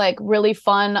those like really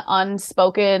fun,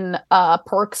 unspoken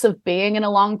perks of being in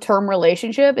a long-term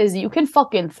relationship is you can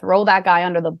fucking throw that guy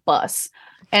under the bus.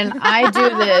 And I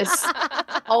do this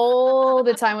all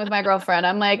the time with my girlfriend.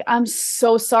 I'm like, I'm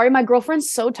so sorry. My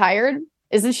girlfriend's so tired.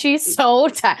 Isn't she so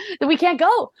tired that we can't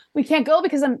go? We can't go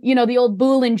because I'm, you know, the old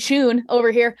Bool and Chun over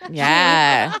here.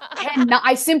 Yeah.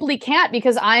 I simply can't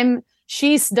because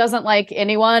she doesn't like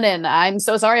anyone, and I'm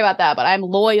so sorry about that, but I'm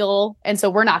loyal, and so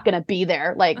we're not going to be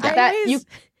there. Like that.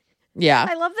 Yeah.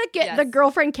 I love that the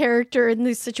girlfriend character in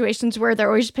these situations where they're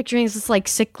always picturing this like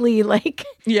sickly, like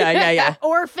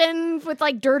orphan with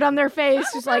like dirt on their face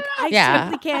who's like, I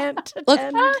simply can't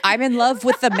attend. Look, I'm in love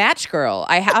with the match girl.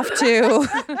 I have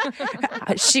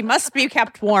to. She must be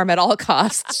kept warm at all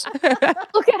costs.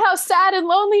 Look at how sad and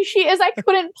lonely she is. I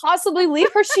couldn't possibly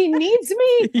leave her. She needs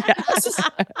me.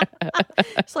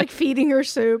 It's like feeding her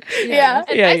soup. Yeah.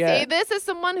 And I say this as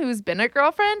someone who's been a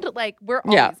girlfriend. Like, we're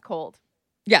always cold.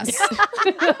 Yes.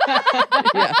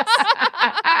 Yes.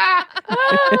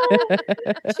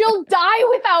 She'll die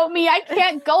without me. I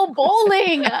can't go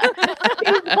bowling.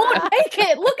 She won't make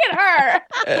it. Look at her.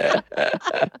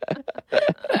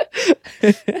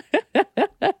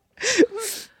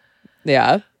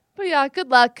 Yeah. But yeah, good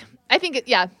luck. I think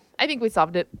we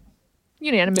solved it.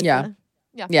 Unanimous.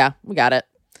 Yeah, we got it.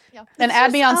 Yeah. And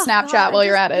add me on Snapchat while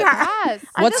you're at it. Yes.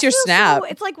 What's your Snap?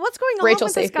 It's like, what's going on Rachel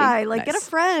with this Safety. guy? Like, get a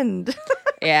friend.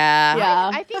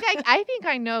 Yeah. I think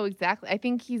I know exactly. I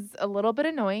think he's a little bit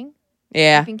annoying.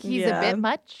 Yeah. I think he's a bit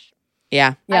much.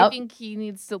 Yeah. I think he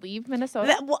needs to leave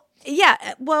Minnesota.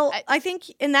 I think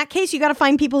in that case, you got to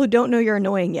find people who don't know you're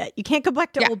annoying yet. You can't go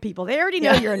back to old people. They already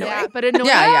know you're annoying. Yeah, but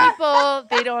annoying people,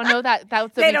 they don't know that.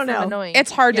 That's what makes them annoying.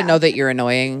 It's hard to know that you're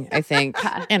annoying, I think.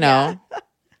 You know.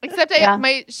 Except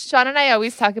Sean and I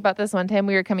always talk about this. One time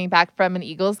we were coming back from an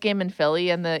Eagles game in Philly,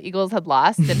 and the Eagles had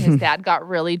lost, and his dad got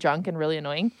really drunk and really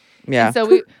annoying. Yeah. And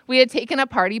so we had taken a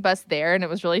party bus there, and it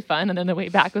was really fun. And then the way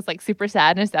back was like super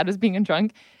sad, and his dad was being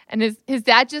drunk, and his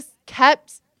dad just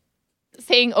kept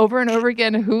saying over and over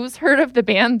again, "Who's heard of the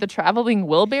band the Traveling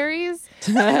Wilburys?"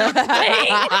 The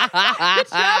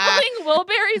Traveling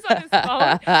Wilburys on his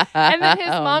phone, and then his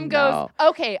mom goes,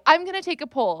 "Okay, I'm gonna take a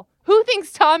poll. Who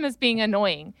thinks Tom is being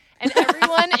annoying?" And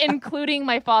everyone, including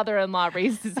my father-in-law,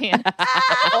 raised his hand.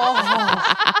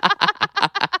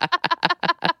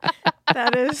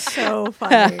 That is so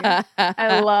funny.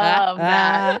 I love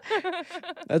that.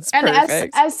 That's and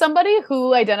perfect. as somebody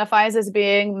who identifies as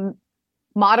being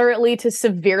moderately to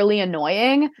severely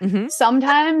annoying,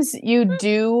 sometimes you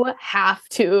do have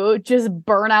to just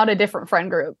burn out a different friend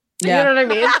group. Yeah. You know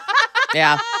what I mean?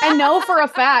 Yeah. I know for a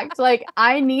fact, like,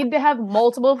 I need to have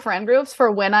multiple friend groups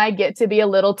for when I get to be a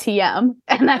little TM.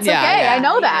 And that's okay. I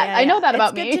know that. I know that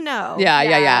about me. It's good to know.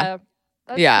 Yeah.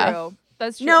 That's true.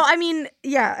 That's true. No, I mean,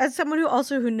 as someone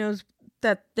who knows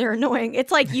that they're annoying,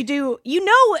 it's like the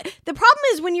problem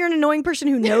is when you're an annoying person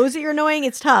who knows that you're annoying,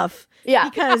 it's tough. Yeah.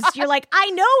 Because you're like, I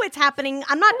know it's happening.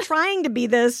 I'm not trying to be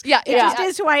this. Yeah. It just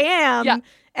is who I am. Yeah.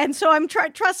 And so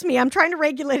trust me, I'm trying to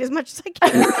regulate as much as I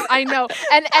can. I know.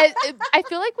 And I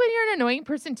feel like when you're an annoying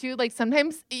person too, like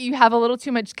sometimes you have a little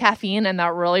too much caffeine and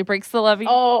that really breaks the levee.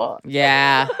 Oh.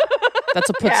 Yeah. That's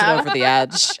what puts it over the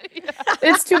edge.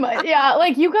 It's too much. Yeah.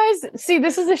 Like, you guys, see,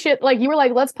 this is the shit. Like, you were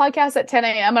like, let's podcast at 10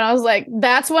 a.m. And I was like,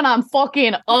 that's when I'm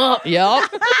fucking up. Yep.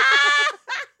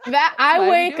 I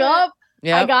wake up.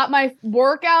 Yep. I got my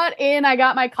workout in. I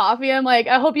got my coffee. I'm like,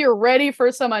 I hope you're ready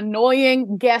for some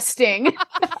annoying guesting.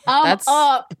 I'm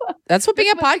up. That's what being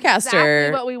a podcaster.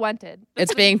 Exactly what we wanted.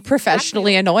 It's being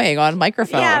professionally annoying on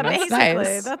microphone. Yeah, That's basically.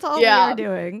 nice. That's all we are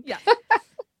doing. Yeah.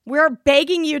 We're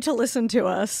begging you to listen to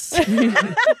us.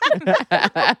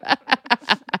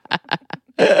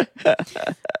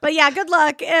 But yeah, good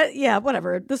luck.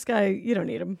 Whatever. This guy, you don't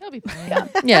need him. He'll be fine.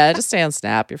 Yeah, just stay on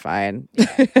Snap. You're fine.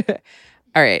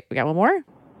 All right, we got one more.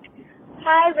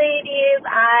 Hi, ladies.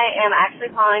 I am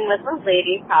actually calling with a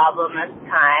lady problem this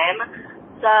time.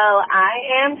 So I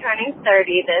am turning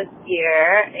 30 this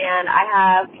year, and I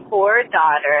have 4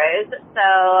 daughters. So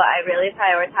I really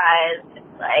prioritized,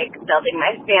 like, building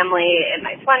my family in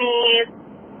my 20s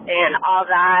and all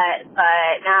that.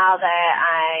 But now that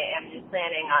I am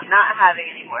planning on not having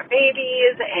any more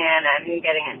babies and I'm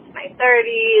getting into my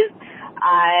 30s,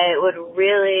 I would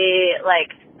really,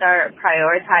 like, start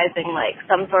prioritizing, like,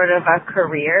 some sort of a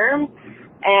career.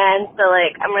 And so,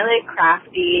 like, I'm really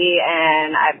crafty,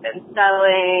 and I've been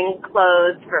selling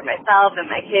clothes for myself and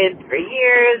my kids for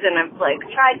years, and I've, like,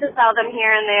 tried to sell them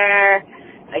here and there.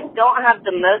 I don't have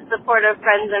the most supportive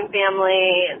friends and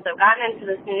family, so I've gotten into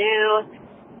this new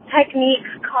technique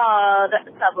called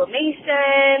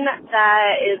sublimation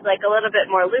that is, like, a little bit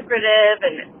more lucrative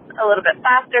and a little bit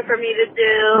faster for me to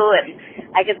do, and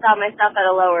I can sell my stuff at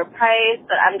a lower price,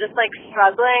 but I'm just, like,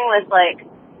 struggling with, like,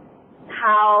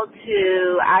 how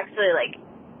to actually, like,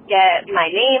 get my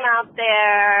name out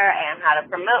there and how to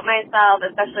promote myself,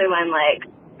 especially when, like,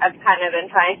 I've kind of been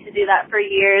trying to do that for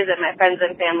years and my friends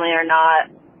and family are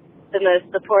not the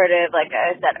most supportive, like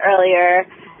I said earlier.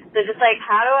 So just, like,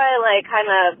 how do I, like, kind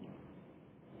of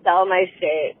sell my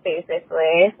shit,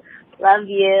 basically? Love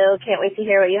you. Can't wait to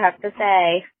hear what you have to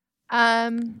say.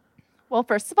 Well,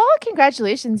 first of all,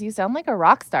 congratulations. You sound like a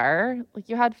rock star. Like,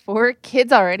 you had 4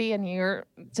 kids already, and you're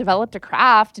developed a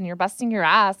craft, and you're busting your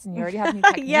ass, and you already have new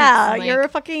techniques. Yeah, and, like, you're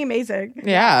fucking amazing.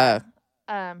 Yeah.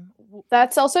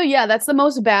 That's also, that's the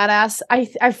most badass.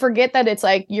 I forget that it's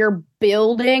like you're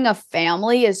building a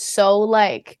family is so,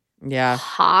 like,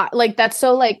 hot. Like, that's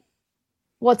so, like,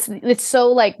 it's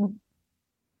so, like,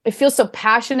 it feels so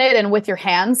passionate and with your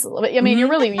hands. I mean, you're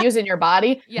really using your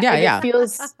body. It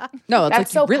feels no, it's that's like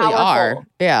so you really powerful. are.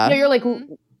 Yeah. You're like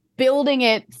building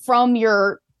it from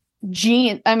your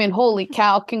gene. I mean, holy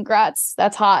cow, congrats.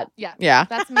 That's hot. Yeah.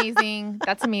 That's amazing.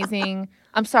 That's amazing.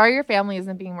 I'm sorry your family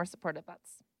isn't being more supportive. That's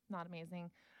not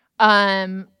amazing.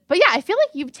 But yeah, I feel like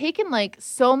you've taken, like,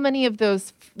 so many of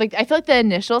those, like, I feel like the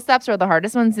initial steps are the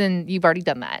hardest ones, and you've already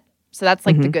done that. So that's,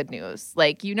 like, the good news.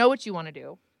 Like, you know what you want to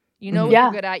do. You know what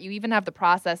you're good at. You even have the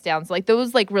process down. So, like,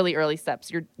 those, like, really early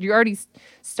steps, you already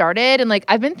started. And, like,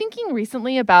 I've been thinking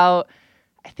recently about,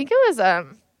 I think it was, I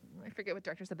forget what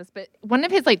director said this, but one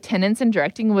of his like tenets in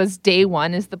directing was day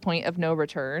one is the point of no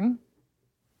return.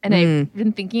 And I've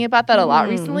been thinking about that a lot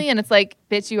recently. And it's like,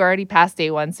 bitch, you already passed day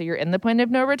one. So you're in the point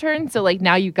of no return. So like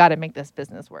now you got to make this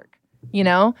business work, you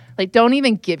know, like don't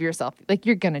even give yourself, like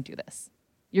you're going to do this.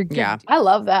 You're going to do I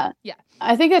love that. Yeah.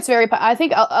 I think it's I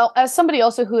think as somebody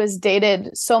also who has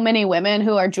dated so many women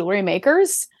who are jewelry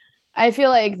makers, I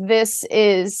feel like this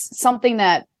is something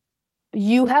that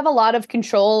you have a lot of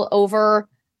control over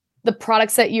the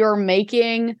products that you're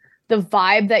making, the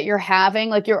vibe that you're having.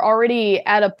 Like you're already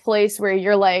at a place where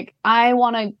you're like, I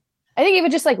think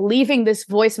even just like leaving this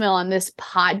voicemail on this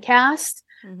podcast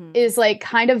is like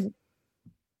kind of,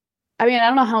 I mean, I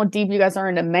don't know how deep you guys are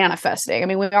into manifesting. I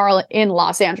mean, we are in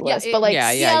Los Angeles, but like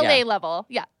CLA level.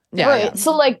 Yeah. Right. Yeah.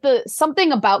 So like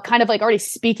something about kind of like already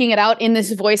speaking it out in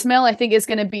this voicemail, I think is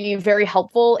going to be very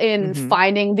helpful in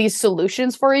finding these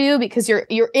solutions for you because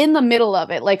you're in the middle of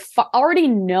it, like already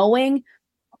knowing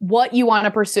what you want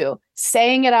to pursue,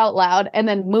 saying it out loud, and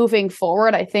then moving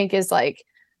forward, I think is like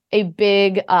a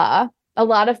big, a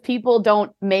lot of people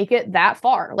don't make it that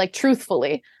far. Like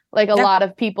truthfully, like a lot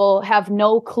of people have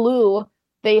no clue.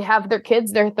 They have their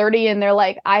kids, they're 30 and they're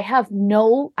like, I have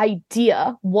no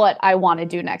idea what I want to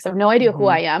do next. I have no idea who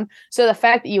I am. So the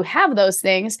fact that you have those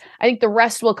things, I think the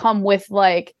rest will come with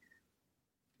like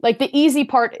the easy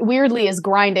part weirdly is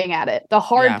grinding at it. The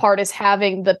hard part is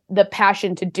having the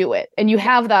passion to do it. And you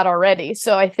have that already.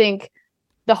 So I think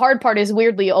the hard part is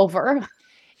weirdly over.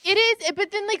 It is.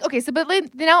 But then like, okay, so but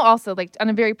like, now also like on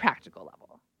a very practical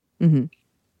level.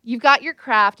 You've got your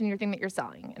craft and your thing that you're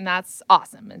selling, and that's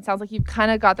awesome. And it sounds like you've kind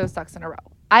of got those ducks in a row.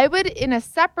 I would, in a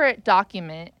separate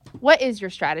document, what is your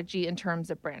strategy in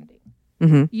terms of branding?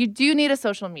 You do need a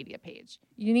social media page.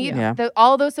 You need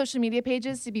all those social media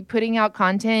pages to be putting out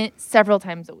content several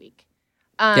times a week.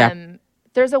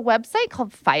 There's a website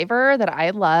called Fiverr that I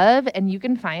love, and you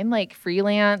can find like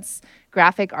freelance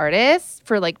graphic artists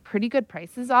for like pretty good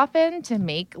prices often to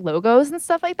make logos and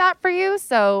stuff like that for you.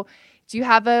 So do you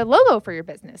have a logo for your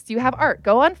business? Do you have art?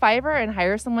 Go on Fiverr and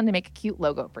hire someone to make a cute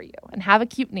logo for you and have a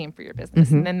cute name for your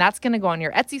business. And then that's going to go on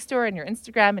your Etsy store and your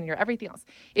Instagram and your everything else.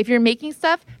 If you're making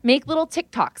stuff, make little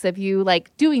TikToks of you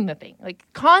like doing the thing. Like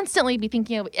constantly be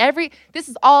thinking of this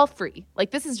is all free.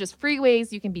 Like this is just free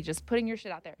ways you can be just putting your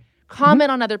shit out there.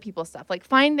 Comment on other people's stuff. Like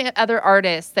find the other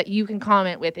artists that you can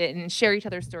comment with it and share each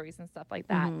other's stories and stuff like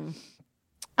that.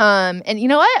 And you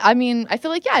know what? I mean, I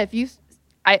feel like, if you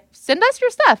send us your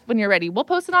stuff when you're ready. We'll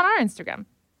post it on our Instagram.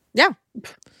 Yeah.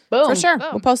 Boom. For sure. Boom.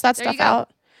 We'll post that There stuff you go.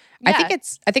 out. Yeah.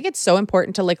 I think it's so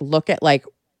important to like look at like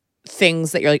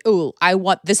things that you're like, oh,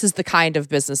 this is the kind of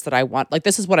business that I want. Like,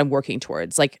 this is what I'm working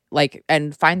towards. Like,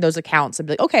 and find those accounts and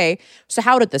be like, okay, so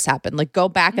how did this happen? Like, go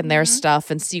back in their stuff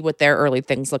and see what their early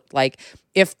things looked like.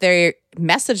 If they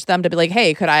message them to be like,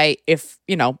 hey, could I,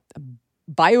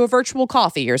 buy you a virtual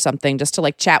coffee or something just to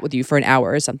like chat with you for an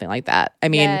hour or something like that. I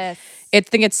mean, I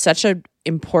think it's such an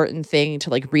important thing to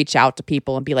like reach out to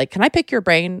people and be like, can I pick your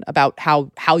brain about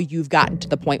how you've gotten to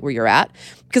the point where you're at?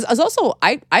 Because as also,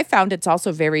 I found it's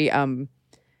also very, a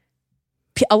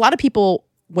lot of people,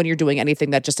 when you're doing anything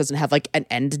that just doesn't have like an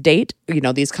end date,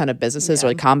 these kind of businesses or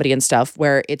like comedy and stuff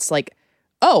where it's like,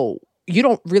 oh, you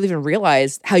don't really even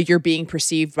realize how you're being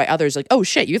perceived by others. Like, oh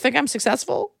shit, you think I'm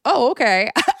successful? Oh,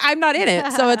 okay. I'm not in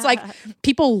it. So it's like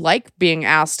people like being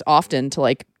asked often to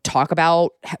like talk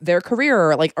about their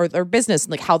career or their business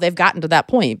and like how they've gotten to that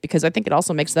point, because I think it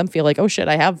also makes them feel like, oh shit,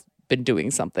 I have been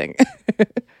doing something.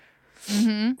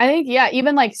 I think,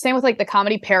 even like same with like the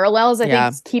comedy parallels. I think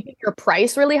it's keeping your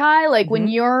price really high. Like when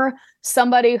you're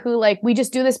somebody who like, we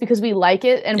just do this because we like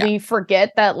it and we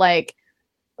forget that like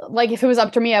if it was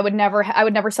up to me, I would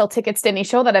never sell tickets to any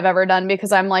show that I've ever done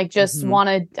because I'm like, this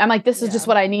is just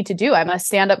what I need to do. I'm a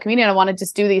stand-up comedian. I want to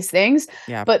just do these things.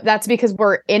 Yeah. But that's because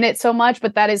we're in it so much,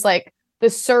 but that is like the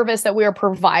service that we are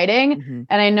providing.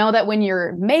 And I know that when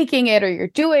you're making it or you're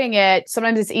doing it,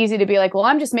 sometimes it's easy to be like, well,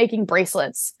 I'm just making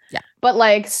bracelets. Yeah. But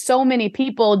like so many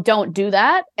people don't do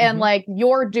that. And like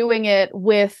you're doing it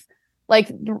with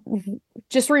like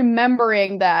just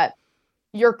remembering that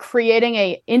you're creating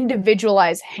a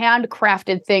individualized,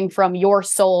 handcrafted thing from your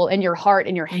soul and your heart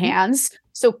and your hands.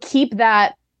 So keep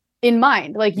that in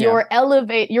mind. Like you're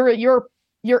elevating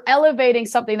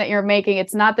something that you're making.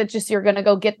 It's not that just you're going to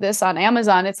go get this on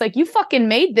Amazon. It's like you fucking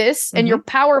made this and you're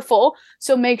powerful.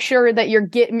 So make sure that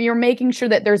you're making sure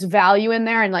that there's value in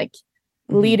there, and like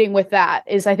leading with that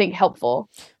is, I think, helpful.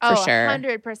 For sure.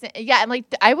 100%. Yeah. And like,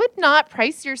 I would not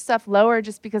price your stuff lower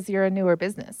just because you're a newer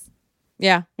business.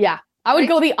 Yeah. Yeah. I would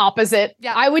go the opposite.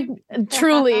 Yeah. I would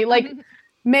truly like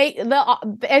make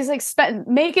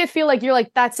make it feel like you're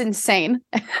like, that's insane.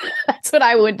 That's what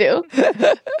I would do.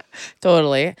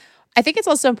 Totally. I think it's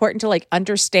also important to like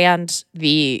understand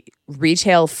the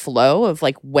retail flow of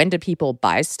like when do people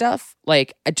buy stuff?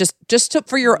 Like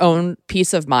for your own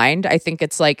peace of mind. I think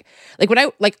it's like when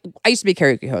I used to be a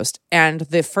karaoke host, and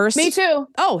the first Me too.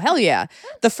 Oh, hell yeah.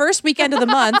 The first weekend of the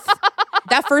month,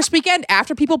 that first weekend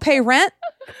after people pay rent,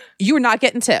 you are not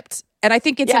getting tipped. And I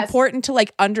think it's important to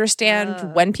like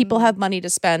understand when people have money to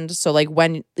spend. So like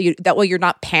that way you're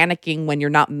not panicking when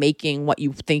you're not making what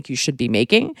you think you should be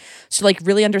making. So like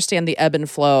really understand the ebb and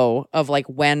flow of like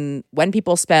when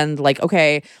people spend, like,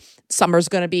 okay, summer's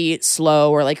going to be slow,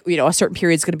 or like, a certain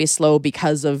period's going to be slow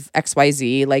because of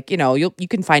XYZ. Like, you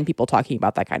can find people talking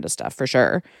about that kind of stuff for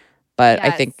sure. But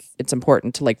I think it's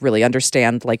important to like really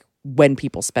understand like when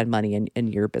people spend money in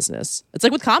your business. It's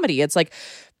like with comedy. It's like,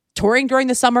 touring during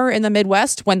the summer in the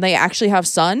Midwest when they actually have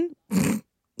sun,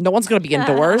 no one's going to be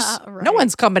indoors. Right. No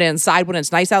one's coming inside when it's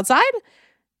nice outside.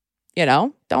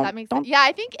 That makes sense. Yeah,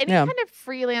 I think any kind of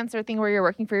freelancer thing where you're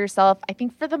working for yourself, I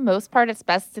think for the most part, it's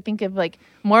best to think of like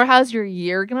more how's your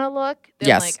year going to look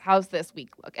than like how's this week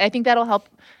look. I think that'll help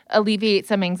alleviate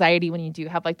some anxiety when you do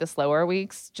have like the slower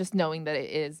weeks, just knowing that it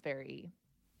is very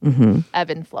ebb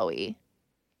and flowy.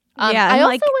 I also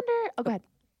wonder, go ahead.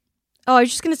 Oh, I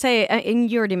was just going to say, and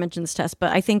you already mentioned this, Tess,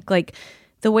 but I think like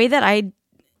the way that I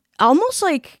almost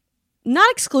like, not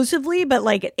exclusively, but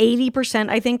like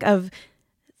 80%, I think, of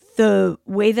the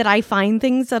way that I find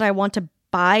things that I want to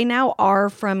buy now are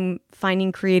from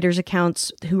finding creators'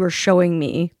 accounts who are showing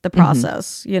me the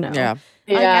process, Yeah. Like,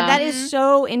 that is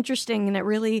so interesting. And it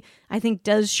really, I think,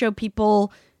 does show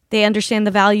people they understand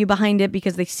the value behind it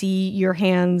because they see your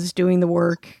hands doing the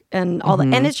work and all that.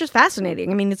 And it's just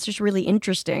fascinating. I mean, it's just really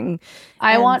interesting.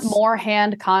 I want more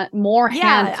hand content.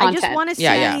 I just want to see.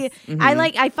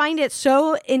 I find it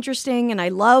so interesting, and I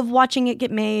love watching it get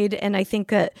made. And I think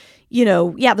that,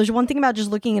 there's one thing about just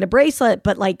looking at a bracelet,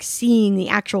 but like seeing the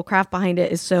actual craft behind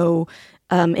it is so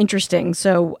interesting.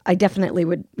 So I definitely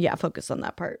would, focus on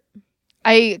that part.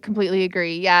 I completely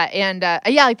agree. Yeah. And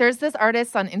like there's this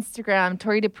artist on Instagram,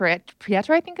 Tori de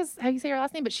Pietro, I think is how you say her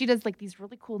last name, but she does like these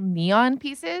really cool neon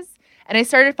pieces. And I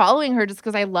started following her just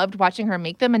because I loved watching her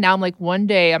make them. And now I'm like, one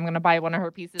day I'm going to buy one of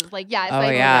her pieces. Like,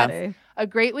 it's a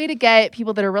great way to get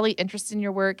people that are really interested in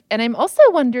your work. And I'm also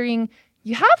wondering,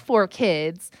 you have 4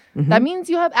 kids. That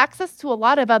means you have access to a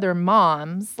lot of other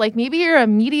moms. Like maybe your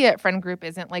immediate friend group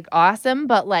isn't like awesome,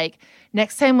 but like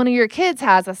next time one of your kids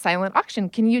has a silent auction,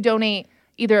 can you donate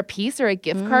either a piece or a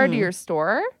gift card to your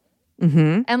store?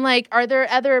 And like, are there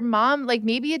other like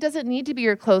maybe it doesn't need to be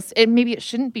maybe it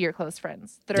shouldn't be your close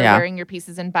friends that are wearing your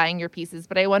pieces and buying your pieces.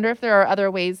 But I wonder if there are other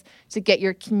ways to get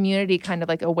your community kind of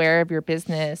like aware of your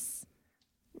business.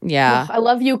 Yeah. I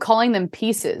love you calling them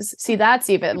pieces. See,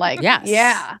 that's even like, absolutely.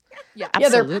 Yeah,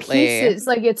 they're pieces.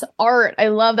 Like it's art. I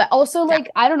love that. Also, like,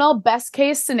 I don't know, best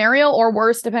case scenario or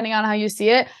worse, depending on how you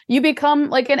see it, you become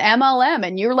like an MLM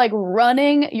and you're like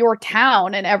running your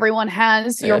town and everyone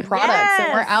has your products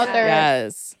and we're out there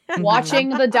watching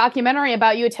the documentary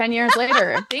about you 10 years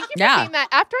later. Thank you for saying that.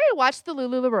 After I watched the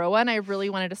LuLaRoe one, I really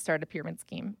wanted to start a pyramid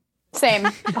scheme. Same,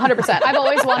 100%. I've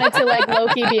always wanted to like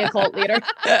low-key be a cult leader.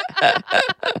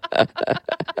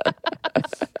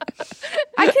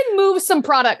 I can move some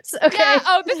products. Okay. Yeah.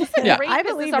 Oh, this is a great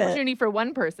business opportunity for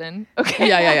one person. Okay.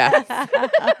 Yeah.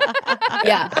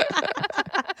 Yeah.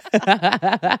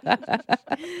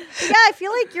 I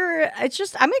feel like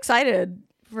I'm excited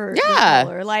for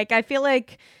Pickleballer. Like, I feel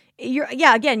like you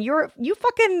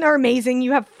fucking are amazing.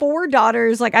 You have 4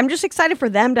 daughters. Like, I'm just excited for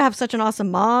them to have such an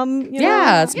awesome mom.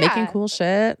 It's making cool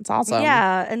shit. It's awesome.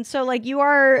 Yeah. And so like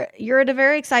you're at a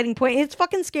very exciting point. It's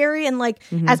fucking scary. And like,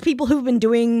 as people who've been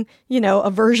doing, a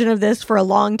version of this for a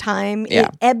long time,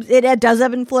 it does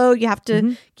ebb and flow. You have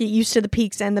to get used to the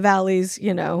peaks and the valleys,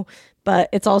 but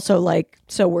it's also like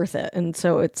so worth it. And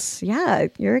so it's,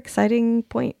 your exciting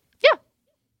point. Yeah.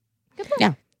 Good point.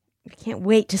 Yeah. I can't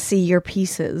wait to see your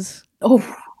pieces. Oh,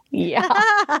 yeah.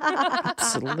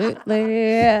 Absolutely.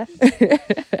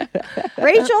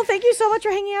 Rachel, thank you so much for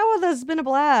hanging out with us. It's been a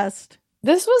blast.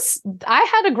 I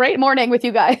had a great morning with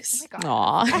you guys.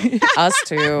 Aw, us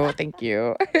too. Thank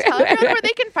you. Tell everyone where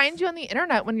they can find you on the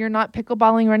internet when you're not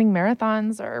pickleballing, running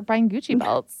marathons, or buying Gucci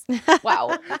belts.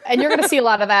 Wow. And you're going to see a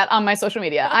lot of that on my social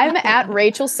media. I'm at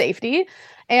Rachel Safety.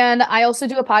 And I also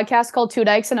do a podcast called Two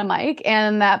Dykes and a Mic.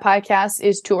 And that podcast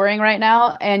is touring right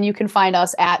now. And you can find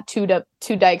us at Two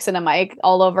Dykes and a Mic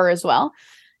all over as well.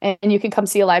 And you can come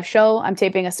see a live show. I'm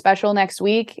taping a special next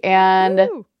week. And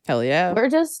hell yeah. We're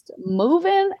just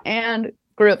moving and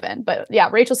grooving. But yeah,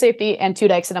 Rachel Safety and Two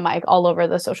Dykes and a Mic all over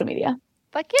the social media.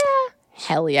 Fuck yeah.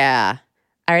 Hell yeah.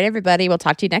 All right, everybody. We'll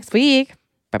talk to you next week.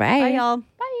 Bye-bye. Bye, y'all.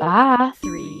 Bye.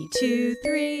 3, 2,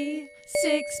 3,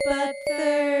 6 but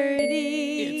 30.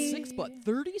 It's 6 but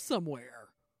 30 somewhere.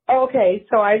 Okay,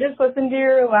 so I just listened to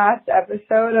your last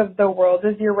episode of The World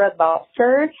is Your Red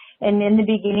Lobster, and in the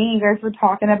beginning you guys were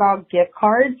talking about gift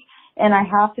cards, and I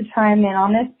have to chime in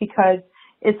on this because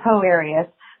it's hilarious.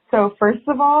 So first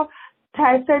of all,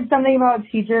 Ty said something about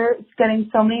teachers getting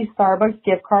so many Starbucks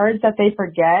gift cards that they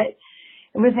forget.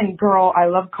 Listen, girl, I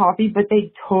love coffee, but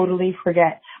they totally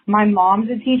forget. My mom's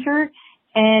a teacher,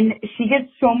 and she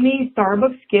gets so many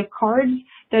Starbucks gift cards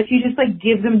that she just like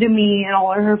gives them to me and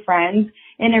all of her friends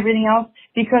and everything else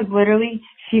because literally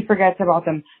she forgets about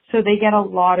them. So they get a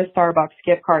lot of Starbucks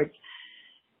gift cards.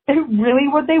 And really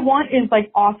what they want is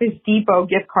like Office Depot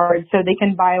gift cards so they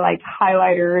can buy like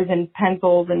highlighters and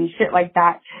pencils and shit like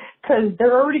that because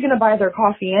they're already going to buy their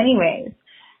coffee anyways.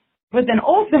 But then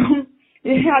also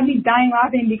it had me dying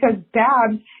laughing because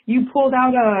Babs, you pulled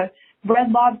out a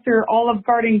Red Lobster Olive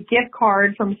Garden gift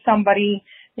card from somebody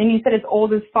and you said it's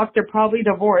old as fuck. They're probably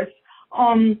divorced.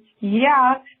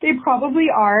 Yeah, they probably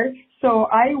are. So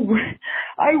I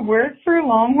work for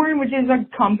Longhorn, which is a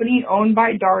company owned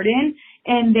by Darden,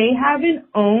 and they haven't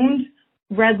owned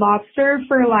Red Lobster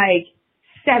for like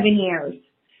 7 years.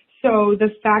 So the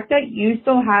fact that you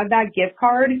still have that gift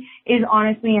card is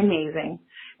honestly amazing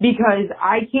because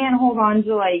I can't hold on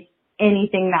to like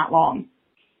anything that long.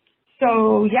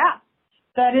 So yeah,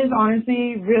 that is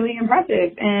honestly really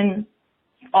impressive. And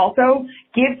also,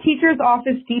 give teachers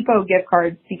Office Depot gift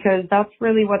cards because that's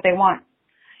really what they want.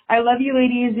 I love you,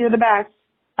 ladies. You're the best.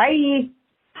 Bye.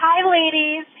 Hi,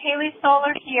 ladies. Haley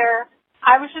Solar here.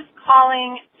 I was just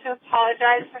calling to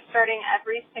apologize for starting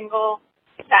every single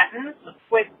sentence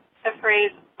with the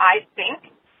phrase, I think.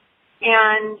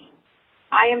 And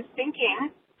I am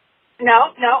thinking,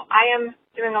 I am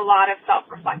doing a lot of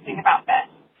self-reflecting about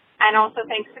this. And also,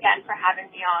 thanks again for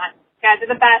having me on. You guys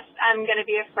are the best. I'm going to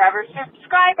be a forever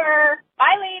subscriber.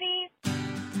 Bye, ladies.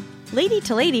 Lady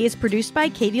to Lady is produced by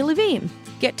Katie Levine.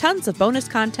 Get tons of bonus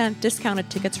content, discounted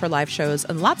tickets for live shows,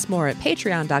 and lots more at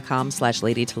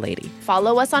patreon.com/ladytolady.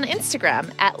 Follow us on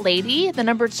Instagram at Lady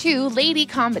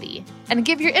Comedy. And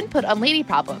give your input on lady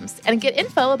problems and get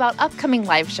info about upcoming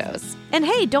live shows. And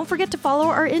hey, don't forget to follow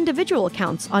our individual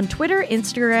accounts on Twitter,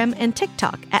 Instagram, and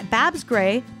TikTok at Babs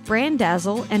Gray,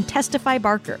 Brandazzle, and Testify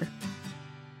Barker.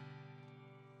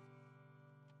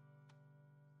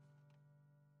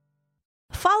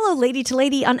 Follow Lady to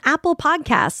Lady on Apple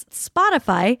Podcasts,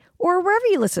 Spotify, or wherever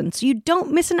you listen so you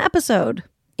don't miss an episode.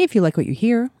 If you like what you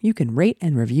hear, you can rate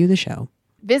and review the show.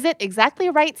 Visit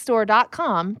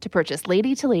exactlyrightstore.com to purchase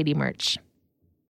Lady to Lady merch.